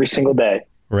returned every single day.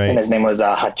 Right. And his name was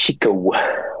Hachiko.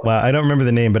 Wow, I don't remember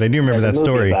the name, but I do remember There's that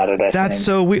a movie story. about it, I That's think.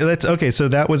 so weird. That's okay. So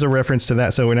that was a reference to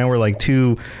that. So now we're like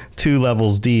two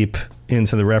levels deep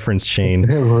into the reference chain.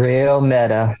 real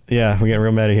meta. Yeah, we're getting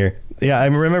real meta here. Yeah, I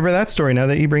remember that story now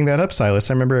that you bring that up, Silas.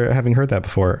 I remember having heard that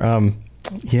before.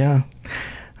 Yeah,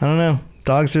 I don't know.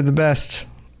 Dogs are the best.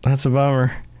 That's a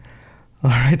bummer.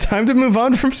 All right, time to move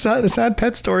on from sad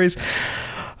pet stories.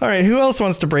 All right, who else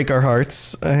wants to break our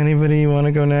hearts? Anybody want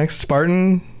to go next?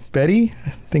 Spartan, Betty?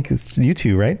 I think it's you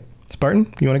two, right?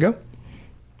 Spartan, you want to go?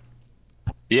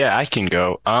 Yeah, I can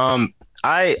go.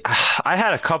 I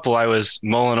had a couple I was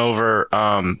mulling over.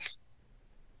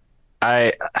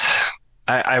 I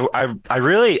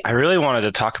really wanted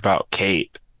to talk about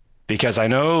Kate, because I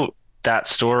know that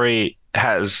story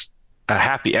has a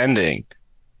happy ending,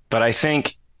 but I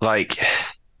think like,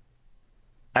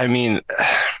 I mean,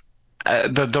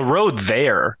 the road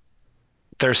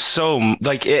there's so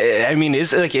like, I mean,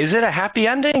 is it a happy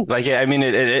ending? Like, I mean,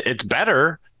 it's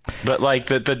better. But like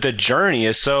the journey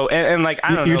is so, and like, I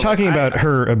don't know. You're talking about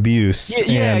her abuse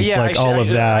and like all of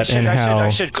that, and how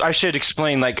I should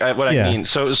explain like what I mean.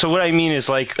 So what I mean is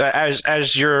like,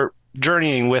 as you're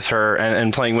journeying with her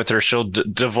and playing with her, she'll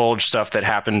divulge stuff that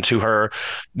happened to her,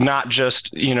 not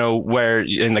just, you know, where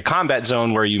in the combat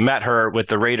zone where you met her with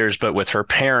the Raiders, but with her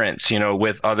parents, you know,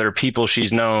 with other people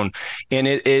she's known, and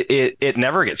it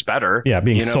never gets better. Yeah,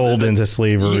 being sold into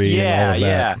slavery. Yeah, and all of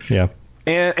that. Yeah.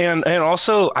 And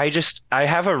also I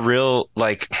have a real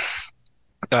like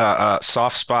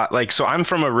soft spot. Like, so I'm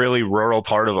from a really rural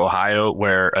part of Ohio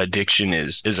where addiction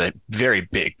is a very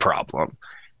big problem.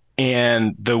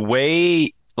 And the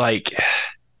way like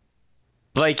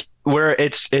where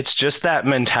it's just that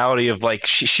mentality of like,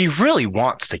 she really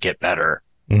wants to get better.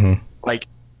 Mm-hmm. Like,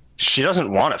 she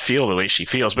doesn't want to feel the way she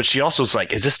feels, but she also is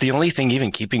like, is this the only thing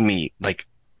even keeping me like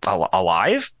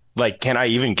alive? Like, can I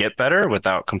even get better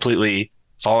without completely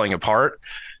falling apart?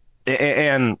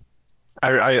 And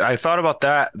I thought about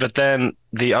that, but then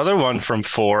the other one from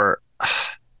 4,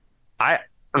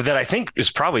 that I think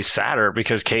is probably sadder,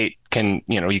 because Kate can,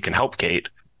 you know, you can help Kate,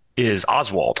 is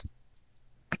Oswald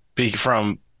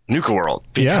from Nuka World,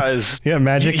 because the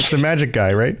magic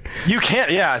guy, right? You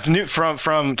can't,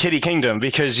 from Kitty Kingdom,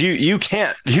 because you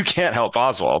can't help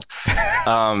Oswald.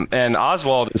 And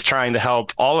Oswald is trying to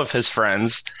help all of his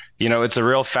friends. You know, it's a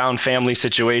real found family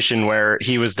situation where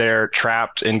he was there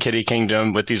trapped in Kitty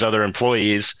Kingdom with these other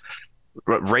employees.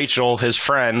 Rachel, his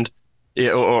friend,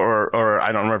 or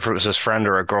I don't remember if it was his friend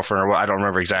or a girlfriend or what, I don't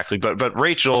remember exactly, but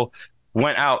Rachel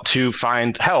went out to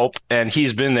find help, and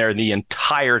he's been there the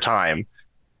entire time,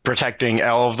 protecting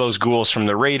all of those ghouls from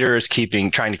the Raiders,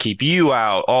 trying to keep you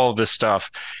out, all of this stuff.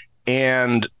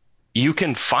 And you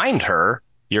can find her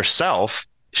yourself.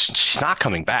 She's not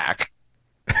coming back.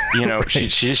 You know, right.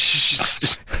 she's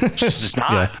just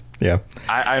not. Yeah.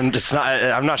 I'm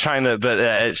not trying to, but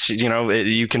it's, you know,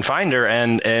 you can find her,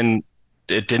 and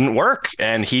it didn't work,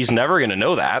 and he's never going to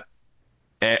know that,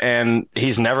 and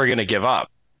he's never going to give up.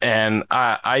 And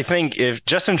I think, if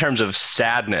just in terms of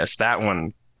sadness, that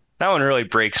one really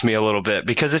breaks me a little bit,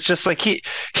 because it's just like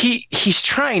he's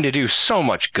trying to do so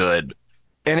much good,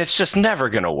 and it's just never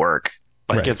going to work.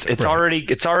 Like it's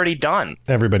already done.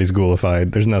 Everybody's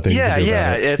ghoulified. There's nothing. Yeah, you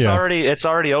can do about it. It's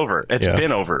already over. It's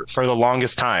been over for the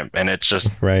longest time, and it's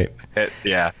just right.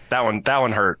 That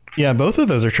one hurt. Yeah, both of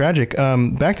those are tragic.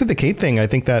 Back to the Kate thing, I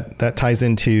think that ties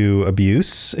into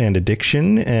abuse and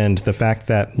addiction, and the fact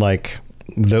that like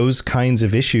those kinds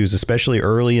of issues, especially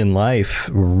early in life,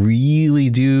 really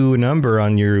do a number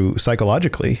on you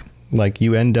psychologically. Like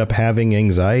you end up having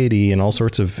anxiety and all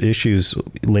sorts of issues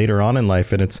later on in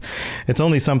life. And it's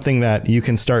only something that you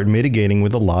can start mitigating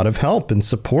with a lot of help and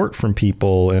support from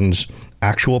people and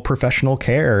actual professional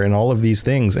care and all of these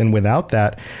things. And without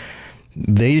that,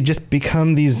 they just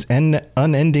become these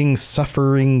unending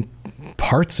suffering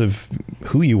parts of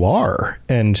who you are.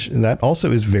 And that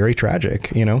also is very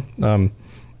tragic,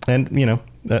 and,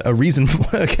 a reason,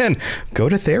 again, go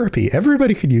to therapy.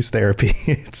 Everybody could use therapy.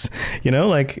 It's,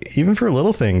 like even for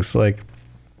little things, like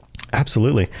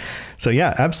absolutely. So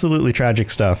yeah, absolutely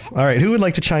tragic stuff. All right. Who would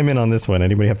like to chime in on this one?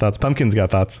 Anybody have thoughts? Pumpkin's got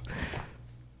thoughts.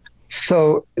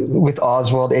 So with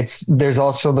Oswald, there's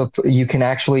also you can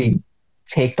actually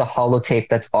take the holotape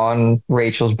that's on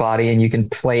Rachel's body and you can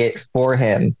play it for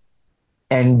him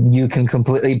and you can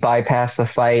completely bypass the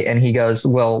fight. And he goes,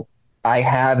 well, I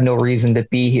have no reason to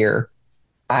be here.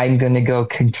 I'm going to go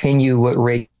continue what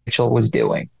Rachel was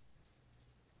doing.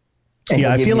 And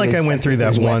I feel like I went through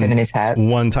that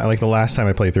one time, like the last time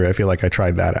I played through it, I feel like I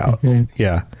tried that out. Mm-hmm.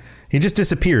 Yeah. He just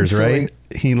disappears, right?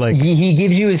 He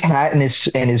gives you his hat and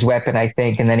his weapon, I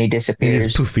think, and then he disappears.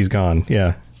 And poof, he's gone.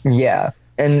 Yeah. Yeah.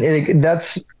 And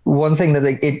that's one thing that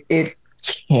it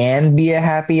can be a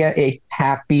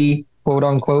happy quote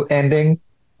unquote ending.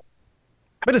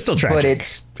 But it's still tragic. But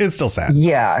it's still sad.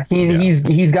 Yeah, he's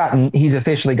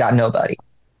officially got nobody.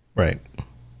 Right.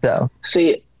 So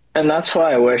see, and that's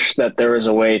why I wish that there was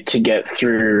a way to get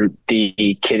through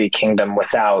the Kitty Kingdom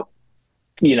without,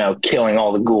 killing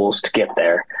all the ghouls to get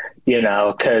there.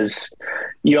 Because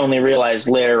you only realize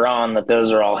later on that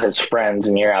those are all his friends,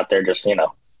 and you're out there just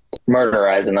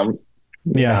murderizing them.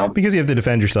 Yeah, because you have to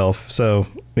defend yourself. So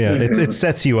yeah, mm-hmm. it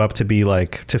sets you up to be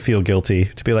to feel guilty,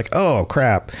 to be like, oh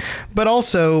crap. But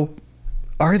also,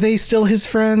 are they still his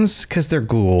friends? Because they're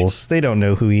ghouls. They don't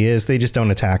know who he is. They just don't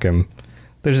attack him.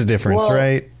 There's a difference,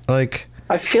 right?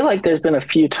 I feel like there's been a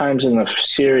few times in the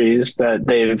series that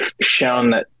they've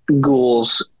shown that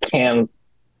ghouls can,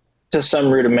 to some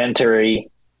rudimentary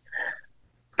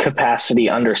capacity,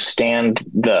 understand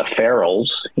the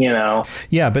ferals,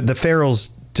 Yeah, but the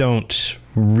ferals don't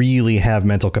really have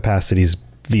mental capacities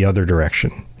the other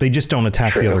direction. They just don't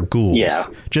attack the other ghouls. Yeah.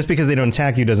 Just because they don't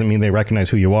attack you doesn't mean they recognize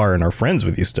who you are and are friends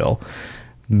with you still.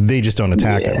 They just don't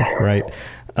attack him, right?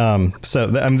 So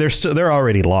they're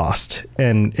already lost.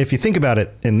 And if you think about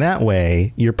it in that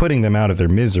way, you're putting them out of their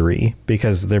misery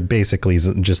because they're basically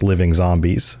just living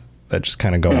zombies that just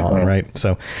kind of go on, right?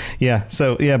 So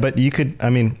but you could,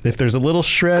 if there's a little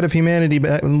shred of humanity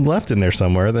left in there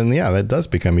somewhere, then yeah, that does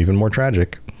become even more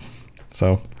tragic.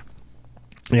 So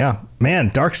yeah, man,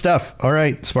 dark stuff. All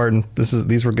right, Spartan,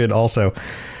 these were good also.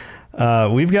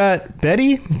 We've got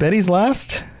Betty. Betty's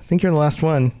last. I think you're the last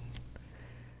one.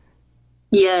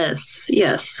 Yes.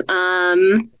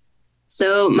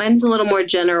 So mine's a little more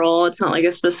general. It's not like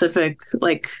a specific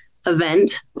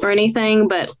event or anything,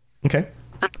 but okay.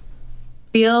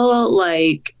 Feel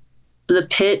like the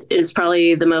Pit is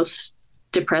probably the most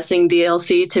depressing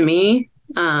DLC to me.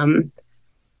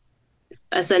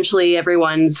 Essentially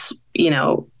everyone's,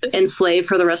 enslaved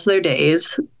for the rest of their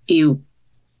days. You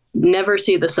never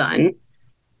see the sun.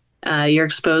 You're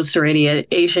exposed to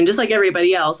radiation, just like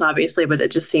everybody else, obviously, but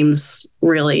it just seems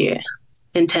really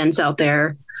intense out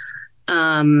there.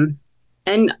 And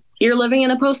you're living in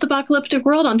a post-apocalyptic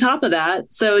world on top of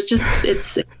that. So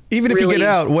it's even if you get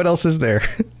out, what else is there?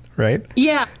 Right?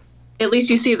 Yeah. At least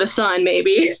you see the sun,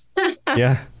 maybe.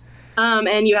 Yeah.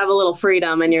 And you have a little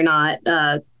freedom and you're not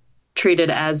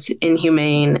treated as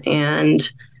inhumane. And,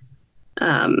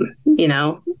 I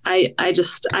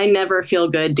never feel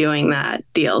good doing that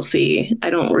DLC.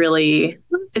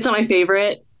 It's not my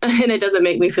favorite and it doesn't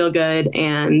make me feel good.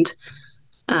 And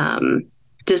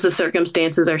just the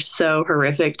circumstances are so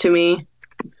horrific to me.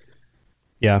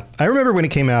 Yeah, I remember when it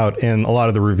came out and a lot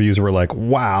of the reviews were like,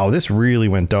 wow, this really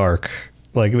went dark.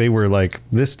 Like they were like,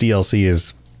 this DLC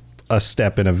is a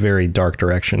step in a very dark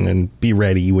direction and be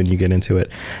ready when you get into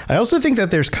it. I also think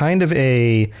that there's kind of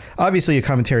obviously a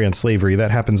commentary on slavery that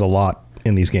happens a lot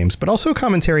in these games, but also a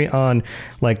commentary on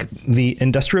the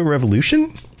Industrial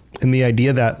Revolution and the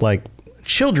idea that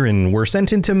children were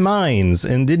sent into mines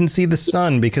and didn't see the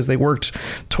sun because they worked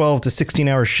 12 to 16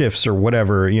 hour shifts or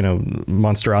whatever,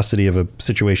 monstrosity of a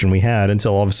situation we had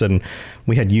until all of a sudden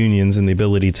we had unions and the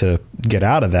ability to get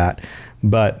out of that.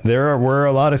 But there were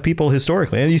a lot of people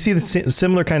historically, and you see the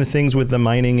similar kind of things with the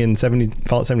mining in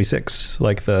Fallout 76,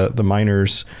 like the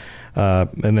miners,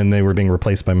 and then they were being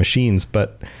replaced by machines.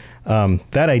 But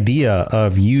that idea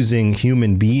of using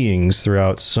human beings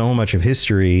throughout so much of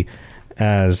history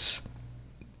as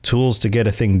tools to get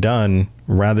a thing done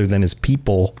rather than as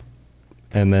people,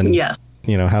 and then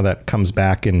how that comes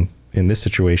back in this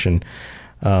situation.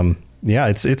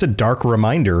 It's a dark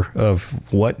reminder of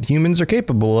what humans are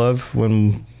capable of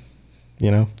when,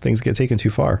 things get taken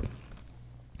too far.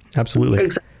 Absolutely.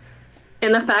 Exactly.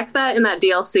 And the fact that in that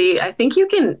DLC, I think you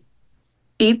can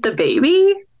eat the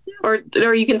baby or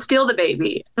you can steal the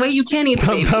baby. Wait, you can't eat the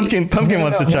baby. Pumpkin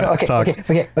wants to talk.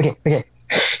 Okay.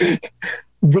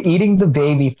 The eating the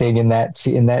baby thing in that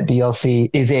DLC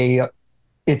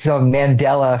it's a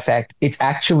Mandela effect. It's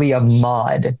actually a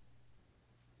mod.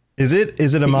 Is it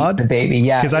a mod? The baby,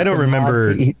 yeah. Because I don't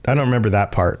remember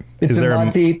that part. It's a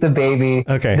mod to eat the baby.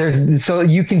 Okay. So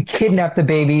you can kidnap the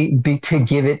baby to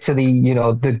give it to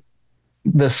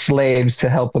the slaves to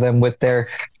help them with but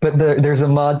there's a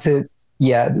mod to eat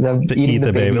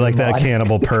the baby, like that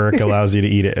cannibal perk allows you to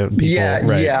eat it. People,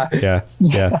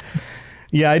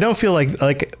 Yeah. I don't feel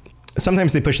like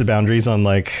sometimes they push the boundaries on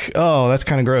that's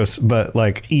kind of gross, but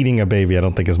eating a baby, I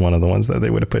don't think is one of the ones that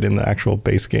they would have put in the actual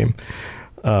base game.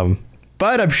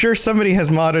 But I'm sure somebody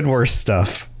has modded worse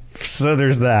stuff. So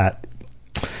there's that.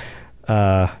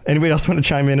 Anybody else want to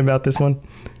chime in about this one?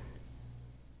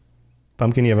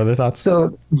 Pumpkin, you have other thoughts?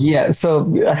 So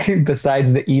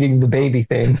besides the eating the baby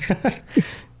thing,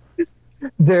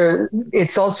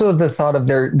 it's also the thought of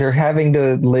they're having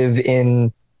to live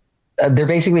in, they're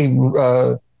basically,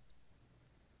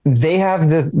 they have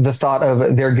the thought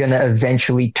of they're going to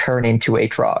eventually turn into a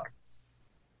Trog.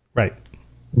 Right.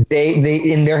 They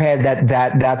in their head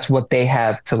that's what they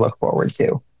have to look forward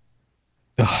to.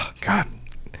 Oh God.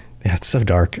 Yeah, it's so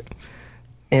dark.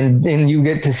 And you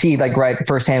get to see right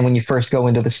firsthand when you first go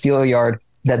into the steel yard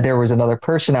that there was another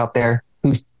person out there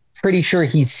who's pretty sure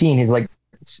he's seen his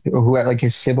who had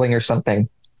his sibling or something,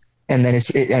 and then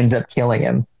it ends up killing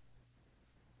him.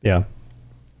 Yeah.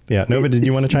 Nova, did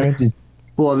you want to chime in?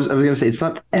 Well, I was going to say, it's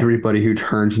not everybody who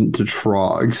turns into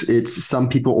Trogs. It's some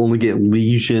people only get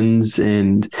lesions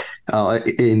and boils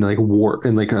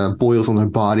on their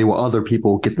body, while other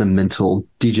people get the mental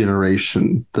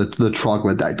degeneration, the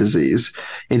troglodyte disease.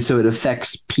 And so it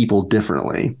affects people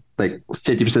differently.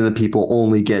 50% of the people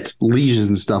only get lesions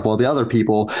and stuff, while the other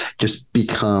people just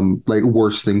become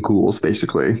worse than ghouls,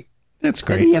 basically. That's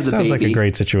great. Sounds like a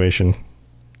great situation.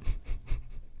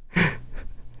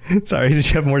 Sorry, did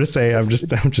you have more to say? I'm just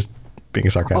being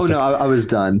sarcastic. Oh no, I was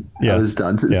done. Yeah. I was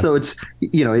done. Yeah. So it's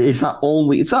it's not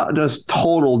just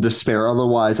total despair.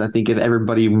 Otherwise, I think if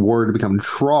everybody were to become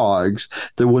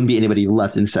Trogs, there wouldn't be anybody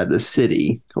left inside the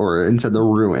city or inside the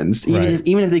ruins.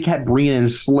 Even if they kept bringing in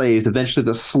slaves, eventually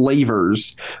the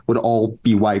slavers would all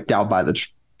be wiped out by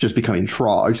just becoming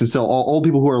Trogs. And so all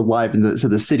people who are alive in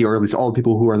the city, or at least all the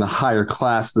people who are in the higher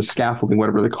class, the scaffolding,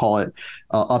 whatever they call it,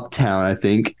 uptown, I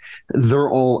think, they're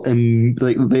all they're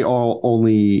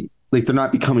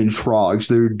not becoming Trogs.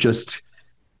 They're just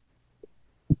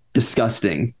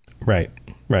disgusting. Right.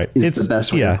 It's the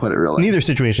best way to put it, really. Neither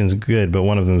situation is good, but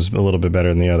one of them is a little bit better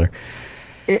than the other.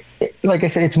 Like I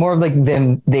said, it's more of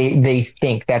them. They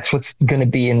think that's what's going to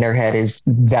be in their head, is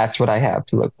that's what I have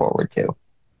to look forward to.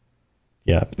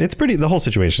 Yeah, the whole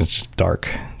situation is just dark.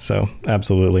 So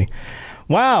absolutely.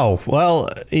 Wow. Well,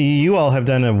 you all have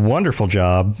done a wonderful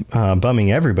job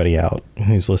bumming everybody out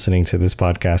who's listening to this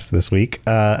podcast this week.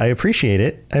 I appreciate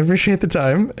it. I appreciate the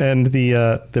time and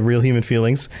the real human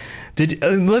feelings.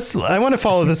 I want to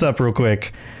follow this up real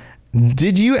quick.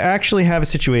 Did you actually have a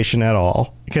situation at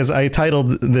all? Because I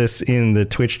titled this in the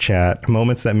Twitch chat,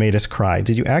 Moments That Made Us Cry.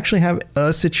 Did you actually have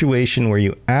a situation where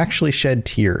you actually shed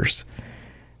tears?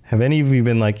 Have any of you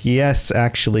been yes,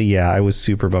 actually, yeah, I was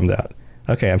super bummed out?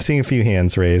 Okay, I'm seeing a few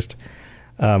hands raised.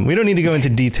 We don't need to go into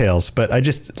details, but I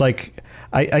just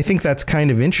I think that's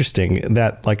kind of interesting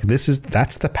that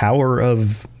that's the power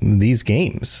of these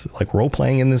games, role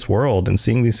playing in this world and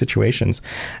seeing these situations.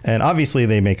 And obviously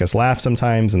they make us laugh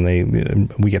sometimes,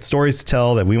 and we get stories to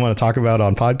tell that we want to talk about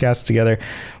on podcasts together.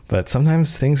 But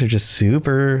sometimes things are just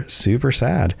super, super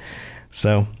sad.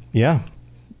 So yeah.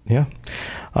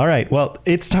 All right. Well,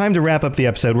 it's time to wrap up the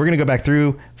episode. We're going to go back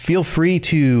through. Feel free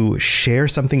to share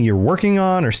something you're working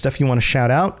on or stuff you want to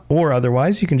shout out, or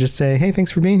otherwise you can just say, hey,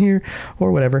 thanks for being here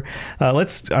or whatever. I'm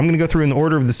going to go through in the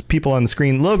order of the people on the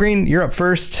screen. Low Green, you're up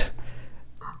first.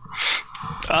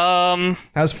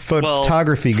 How's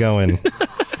photography going?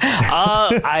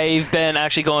 I've been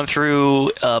actually going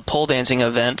through a pole dancing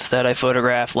event that I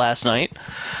photographed last night.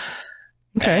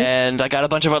 Okay. And I got a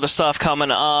bunch of other stuff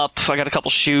coming up. I got a couple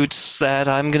shoots that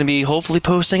I'm going to be hopefully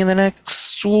posting in the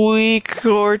next week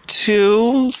or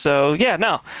two. So, yeah,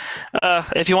 no.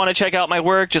 If you want to check out my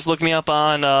work, just look me up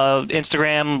on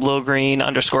Instagram,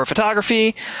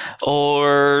 lilgreen_photography.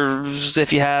 Or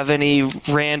if you have any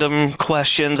random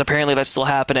questions, apparently that's still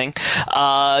happening,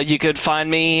 you could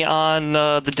find me on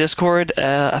the Discord.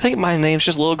 I think my name's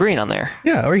just Lil Green on there.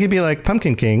 Yeah, or you could be like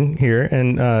Pumpkin King here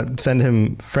and send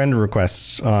him friend requests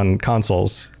on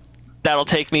consoles. That'll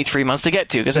take me 3 months to get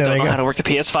to because I don't know how to work the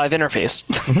PS5 interface.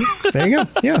 There you go.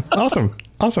 Yeah, awesome.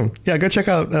 Yeah, go check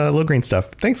out Lil Green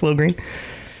stuff. Thanks, Lil Green.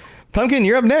 Pumpkin,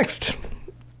 you're up next.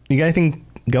 You got anything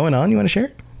going on you want to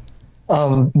share?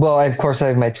 Well, of course, I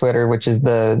have my Twitter, which is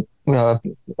the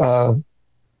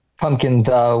Pumpkin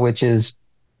which is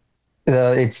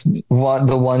it's one.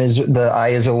 The one is the I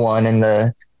is a 1 and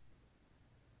the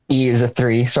E is a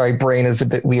 3. Sorry, brain is a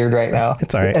bit weird right now.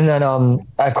 It's all right. And then,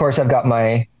 of course, I've got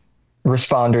my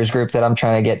responders group that I'm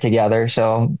trying to get together.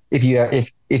 So if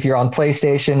you're on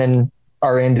PlayStation and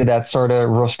are into that sort of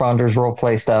responders role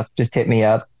play stuff, just hit me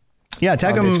up. Yeah,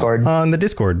 tag them on the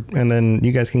Discord, and then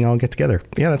you guys can all get together.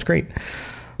 Yeah, that's great.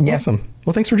 Yeah. Awesome.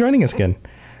 Well, thanks for joining us again.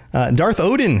 Darth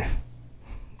Odin.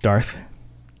 Darth,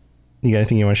 you got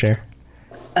anything you want to share?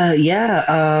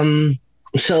 Yeah.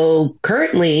 So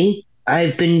currently,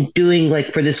 I've been doing, like,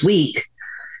 for this week,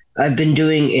 I've been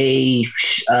doing a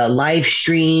live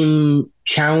stream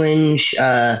challenge,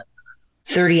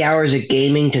 30 hours of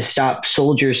gaming to stop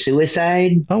soldier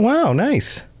suicide. Oh, wow.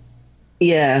 Nice.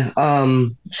 Yeah.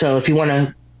 So if you want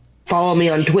to follow me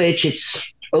on Twitch,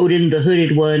 it's Odin the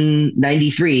Hooded One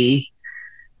 93.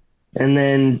 And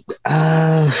then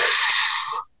I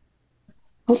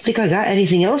don't think I got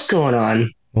anything else going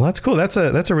on. Well, that's cool. That's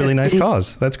a really nice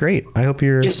cause. That's great. I hope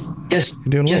you're just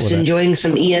doing well with enjoying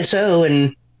some ESO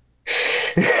and.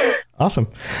 Awesome.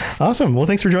 Well,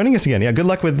 thanks for joining us again. Yeah, good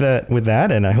luck with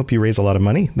that, and I hope you raise a lot of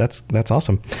money. That's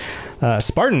awesome.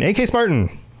 Spartan, AK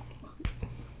Spartan.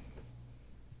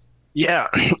 Yeah,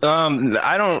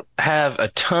 I don't have a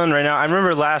ton right now. I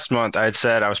remember last month I had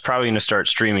said I was probably going to start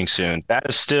streaming soon. That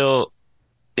is still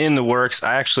in the works.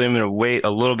 I actually am going to wait a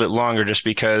little bit longer just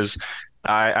because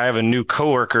I have a new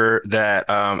coworker that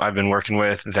I've been working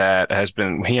with he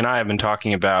and I have been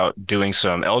talking about doing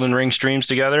some Elden Ring streams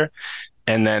together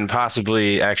and then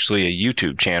possibly actually a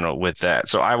YouTube channel with that.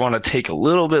 So I want to take a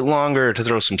little bit longer to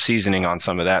throw some seasoning on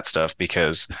some of that stuff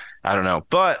because I don't know.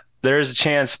 But there is a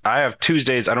chance. I have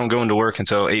Tuesdays. I don't go into work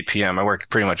until 8 p.m. I work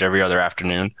pretty much every other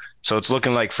afternoon. So it's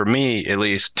looking like for me, at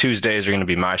least, Tuesdays are going to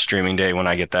be my streaming day when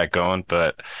I get that going.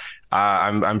 But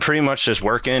I'm pretty much just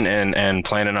working and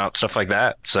planning out stuff like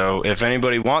that. So if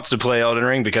anybody wants to play Elden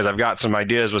Ring, because I've got some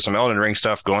ideas with some Elden Ring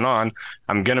stuff going on,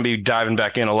 I'm going to be diving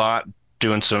back in a lot,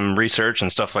 doing some research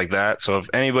and stuff like that. So if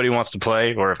anybody wants to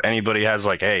play, or if anybody has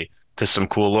like, hey, this is some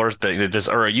cool lore or a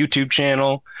YouTube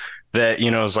channel that,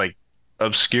 is like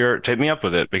obscure, hit me up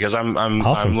with it because I'm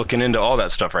awesome. I'm looking into all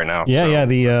that stuff right now. Yeah,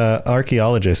 the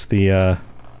archaeologist, the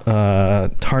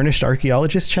Tarnished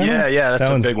Archaeologist channel. Yeah, that's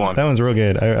a big one. That one's real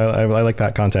good. I like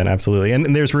that content, absolutely.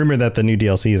 And there's rumor that the new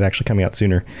DLC is actually coming out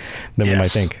sooner than we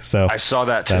might think. So I saw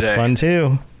that today. That's fun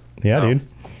too. Yeah, dude.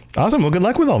 Awesome. Well, good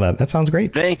luck with all that. That sounds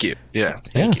great. Thank you. Yeah,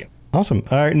 thank you. Awesome.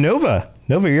 All right, Nova,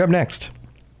 you're up next.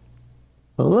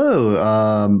 Hello.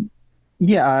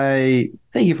 I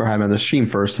thank you for having me on the stream.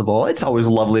 First of all, it's always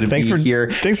lovely to be here.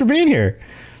 Thanks for being here.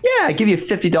 Yeah, I give you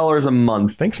 $50 a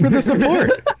month. Thanks for the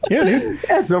support. Yeah, dude.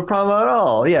 Yeah, it's no problem at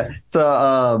all. Yeah. So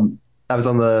I was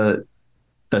on the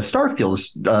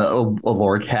Starfield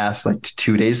lore cast like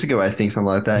 2 days ago, I think, something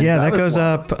like that. Yeah, that goes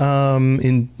up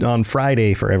on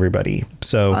Friday for everybody.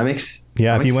 So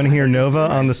if you want to hear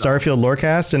Nova on the Starfield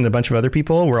lorecast and a bunch of other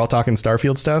people, we're all talking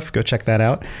Starfield stuff. Go check that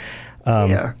out.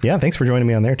 Yeah, thanks for joining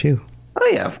me on there too. Oh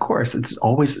yeah, of course. It's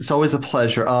always a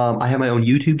pleasure. I have my own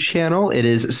YouTube channel. It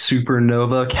is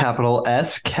Supernova, capital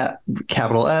S,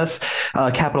 capital S,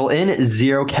 capital N,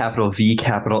 0, capital V,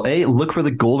 capital A. Look for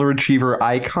the Golden Retriever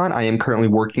icon. I am currently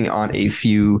working on a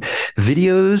few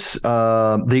videos.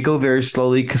 They go very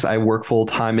slowly because I work full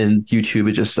time, and YouTube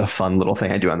is just a fun little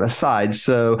thing I do on the side.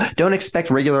 So don't expect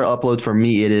regular uploads from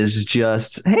me. It is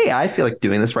just, hey, I feel like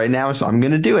doing this right now, so I'm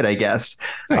going to do it, I guess.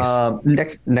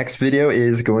 Nice. Next video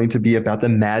is going to be about the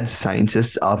mad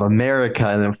scientists of America,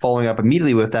 and then following up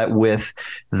immediately with that with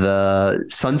the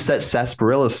Sunset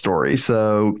Sarsaparilla story.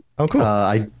 So, cool.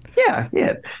 Yeah.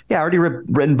 I already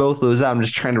written both of those out. I'm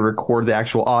just trying to record the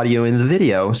actual audio and the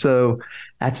video. So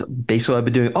that's basically what I've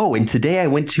been doing. Oh, and today I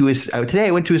went to a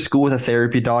school with a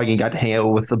therapy dog and got to hang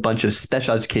out with a bunch of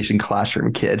special education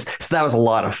classroom kids. So that was a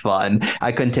lot of fun.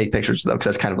 I couldn't take pictures though because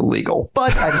that's kind of illegal.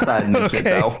 But I just thought I'd mention it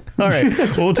though. All right.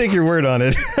 Well, we'll take your word on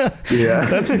it. Yeah.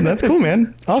 That's cool,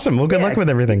 man. Awesome. Well, good luck with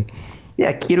everything.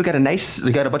 Yeah, Keto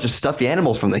got a bunch of stuffed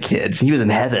animals from the kids. He was in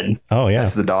heaven. Oh, yeah.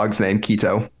 That's the dog's name,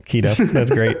 Keto. That's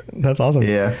great. That's awesome.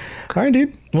 Yeah. All right,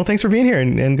 dude. Well, thanks for being here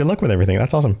and good luck with everything.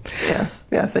 That's awesome.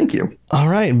 Yeah, thank you. All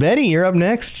right, Betty, you're up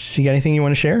next. You got anything you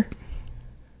want to share?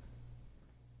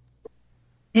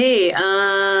 Hey,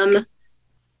 I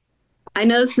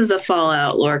know this is a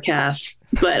Fallout lorecast,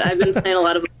 but I've been playing a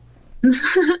lot of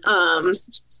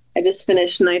I just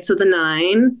finished Knights of the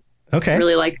Nine. Okay.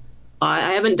 Really like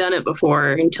I haven't done it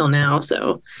before until now,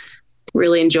 so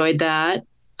really enjoyed that.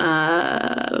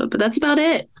 But that's about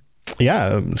it.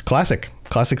 Yeah, it's classic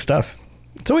stuff.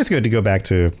 It's always good to go back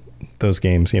to those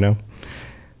games, you know?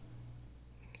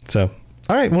 So,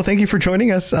 all right. Well, thank you for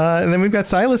joining us. And then we've got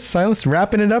Silas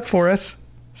wrapping it up for us.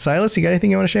 Silas, you got anything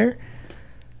you want to share?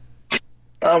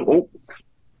 Not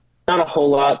a whole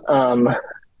lot.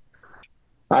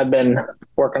 I've been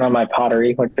working on my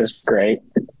pottery, which is great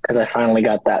because I finally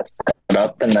got that set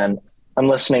up. And then I'm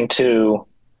listening to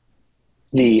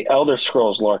the Elder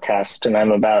Scrolls Lorecast, and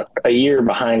I'm about a year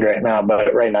behind right now.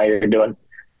 But right now you're doing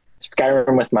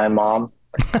Skyrim with my mom.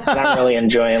 And I'm really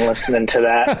enjoying listening to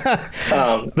that.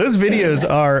 Those videos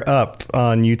are up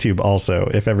on YouTube also,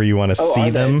 if ever you want to see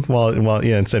them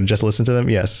instead of just listen to them.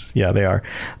 Yes. Yeah, they are.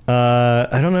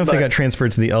 I don't know if they got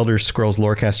transferred to the Elder Scrolls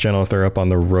Lorecast channel, if they're up on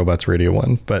the Robots Radio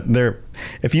one, but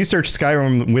if you search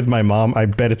Skyrim with my mom, I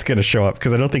bet it's going to show up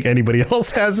because I don't think anybody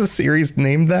else has a series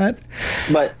named that.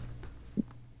 But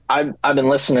I've been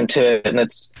listening to it, and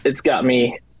it's got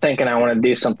me thinking I want to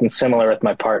do something similar with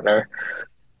my partner.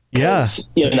 Yeah,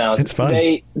 it's fun.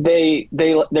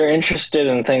 They're interested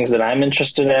in things that I'm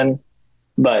interested in,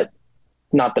 but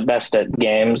not the best at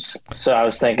games. So I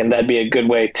was thinking that'd be a good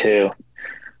way to.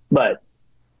 But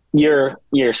your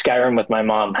Skyrim with my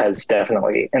mom has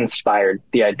definitely inspired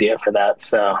the idea for that.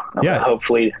 So I'm gonna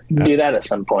hopefully do that at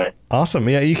some point. Awesome.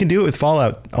 Yeah, you can do it with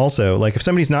Fallout also. Like if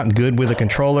somebody's not good with a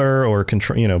controller or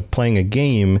playing a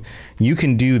game, you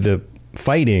can do the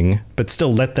fighting, but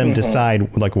still let them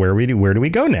decide like where do we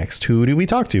go next? Who do we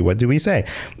talk to? What do we say?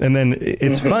 And then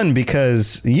it's fun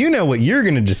because you know what you're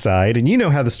going to decide and you know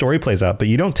how the story plays out, but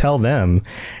you don't tell them.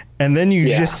 And then you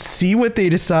just see what they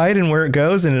decide and where it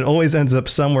goes. And it always ends up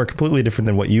somewhere completely different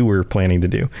than what you were planning to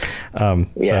do.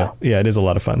 So yeah, it is a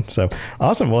lot of fun. So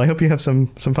awesome. Well, I hope you have some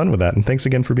fun with that. And thanks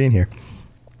again for being here.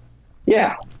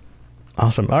 Yeah.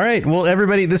 Awesome. All right. Well,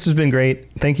 everybody, this has been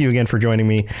great. Thank you again for joining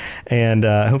me. And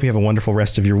I hope you have a wonderful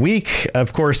rest of your week.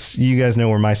 Of course, you guys know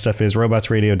where my stuff is,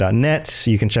 robotsradio.net.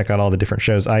 You can check out all the different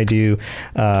shows I do.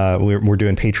 We're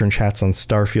doing patron chats on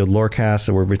Starfield Lorecast,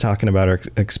 so we'll be talking about our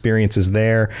experiences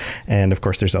there. And of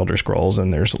course, there's Elder Scrolls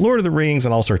and there's Lord of the Rings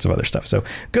and all sorts of other stuff. So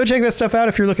go check that stuff out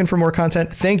if you're looking for more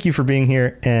content. Thank you for being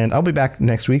here. And I'll be back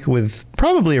next week with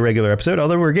probably a regular episode,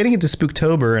 although we're getting into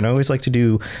Spooktober, and I always like to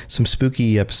do some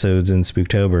spooky episodes in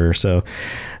Spooktober, so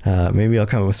maybe I'll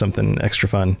come up with something extra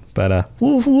fun, but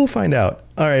we'll find out.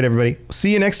 All right, everybody,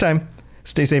 see you next time.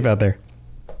 Stay safe out there.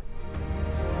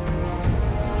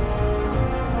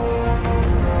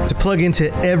 To plug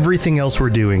into everything else we're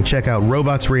doing, check out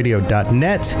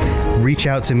robotsradio.net. Reach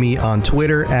out to me on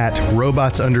Twitter at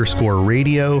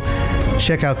robots_radio.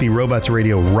 Check out the Robots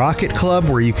Radio Rocket Club,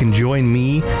 where you can join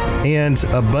me and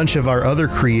a bunch of our other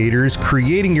creators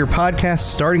creating your podcast,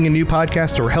 starting a new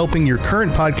podcast, or helping your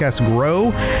current podcast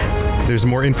grow. There's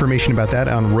more information about that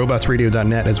on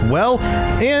robotsradio.net as well.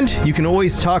 And you can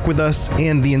always talk with us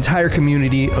and the entire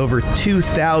community, over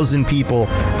 2,000 people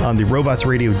on the Robots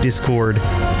Radio Discord.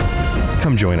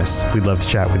 Come join us. We'd love to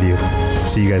chat with you.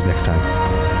 See you guys next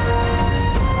time.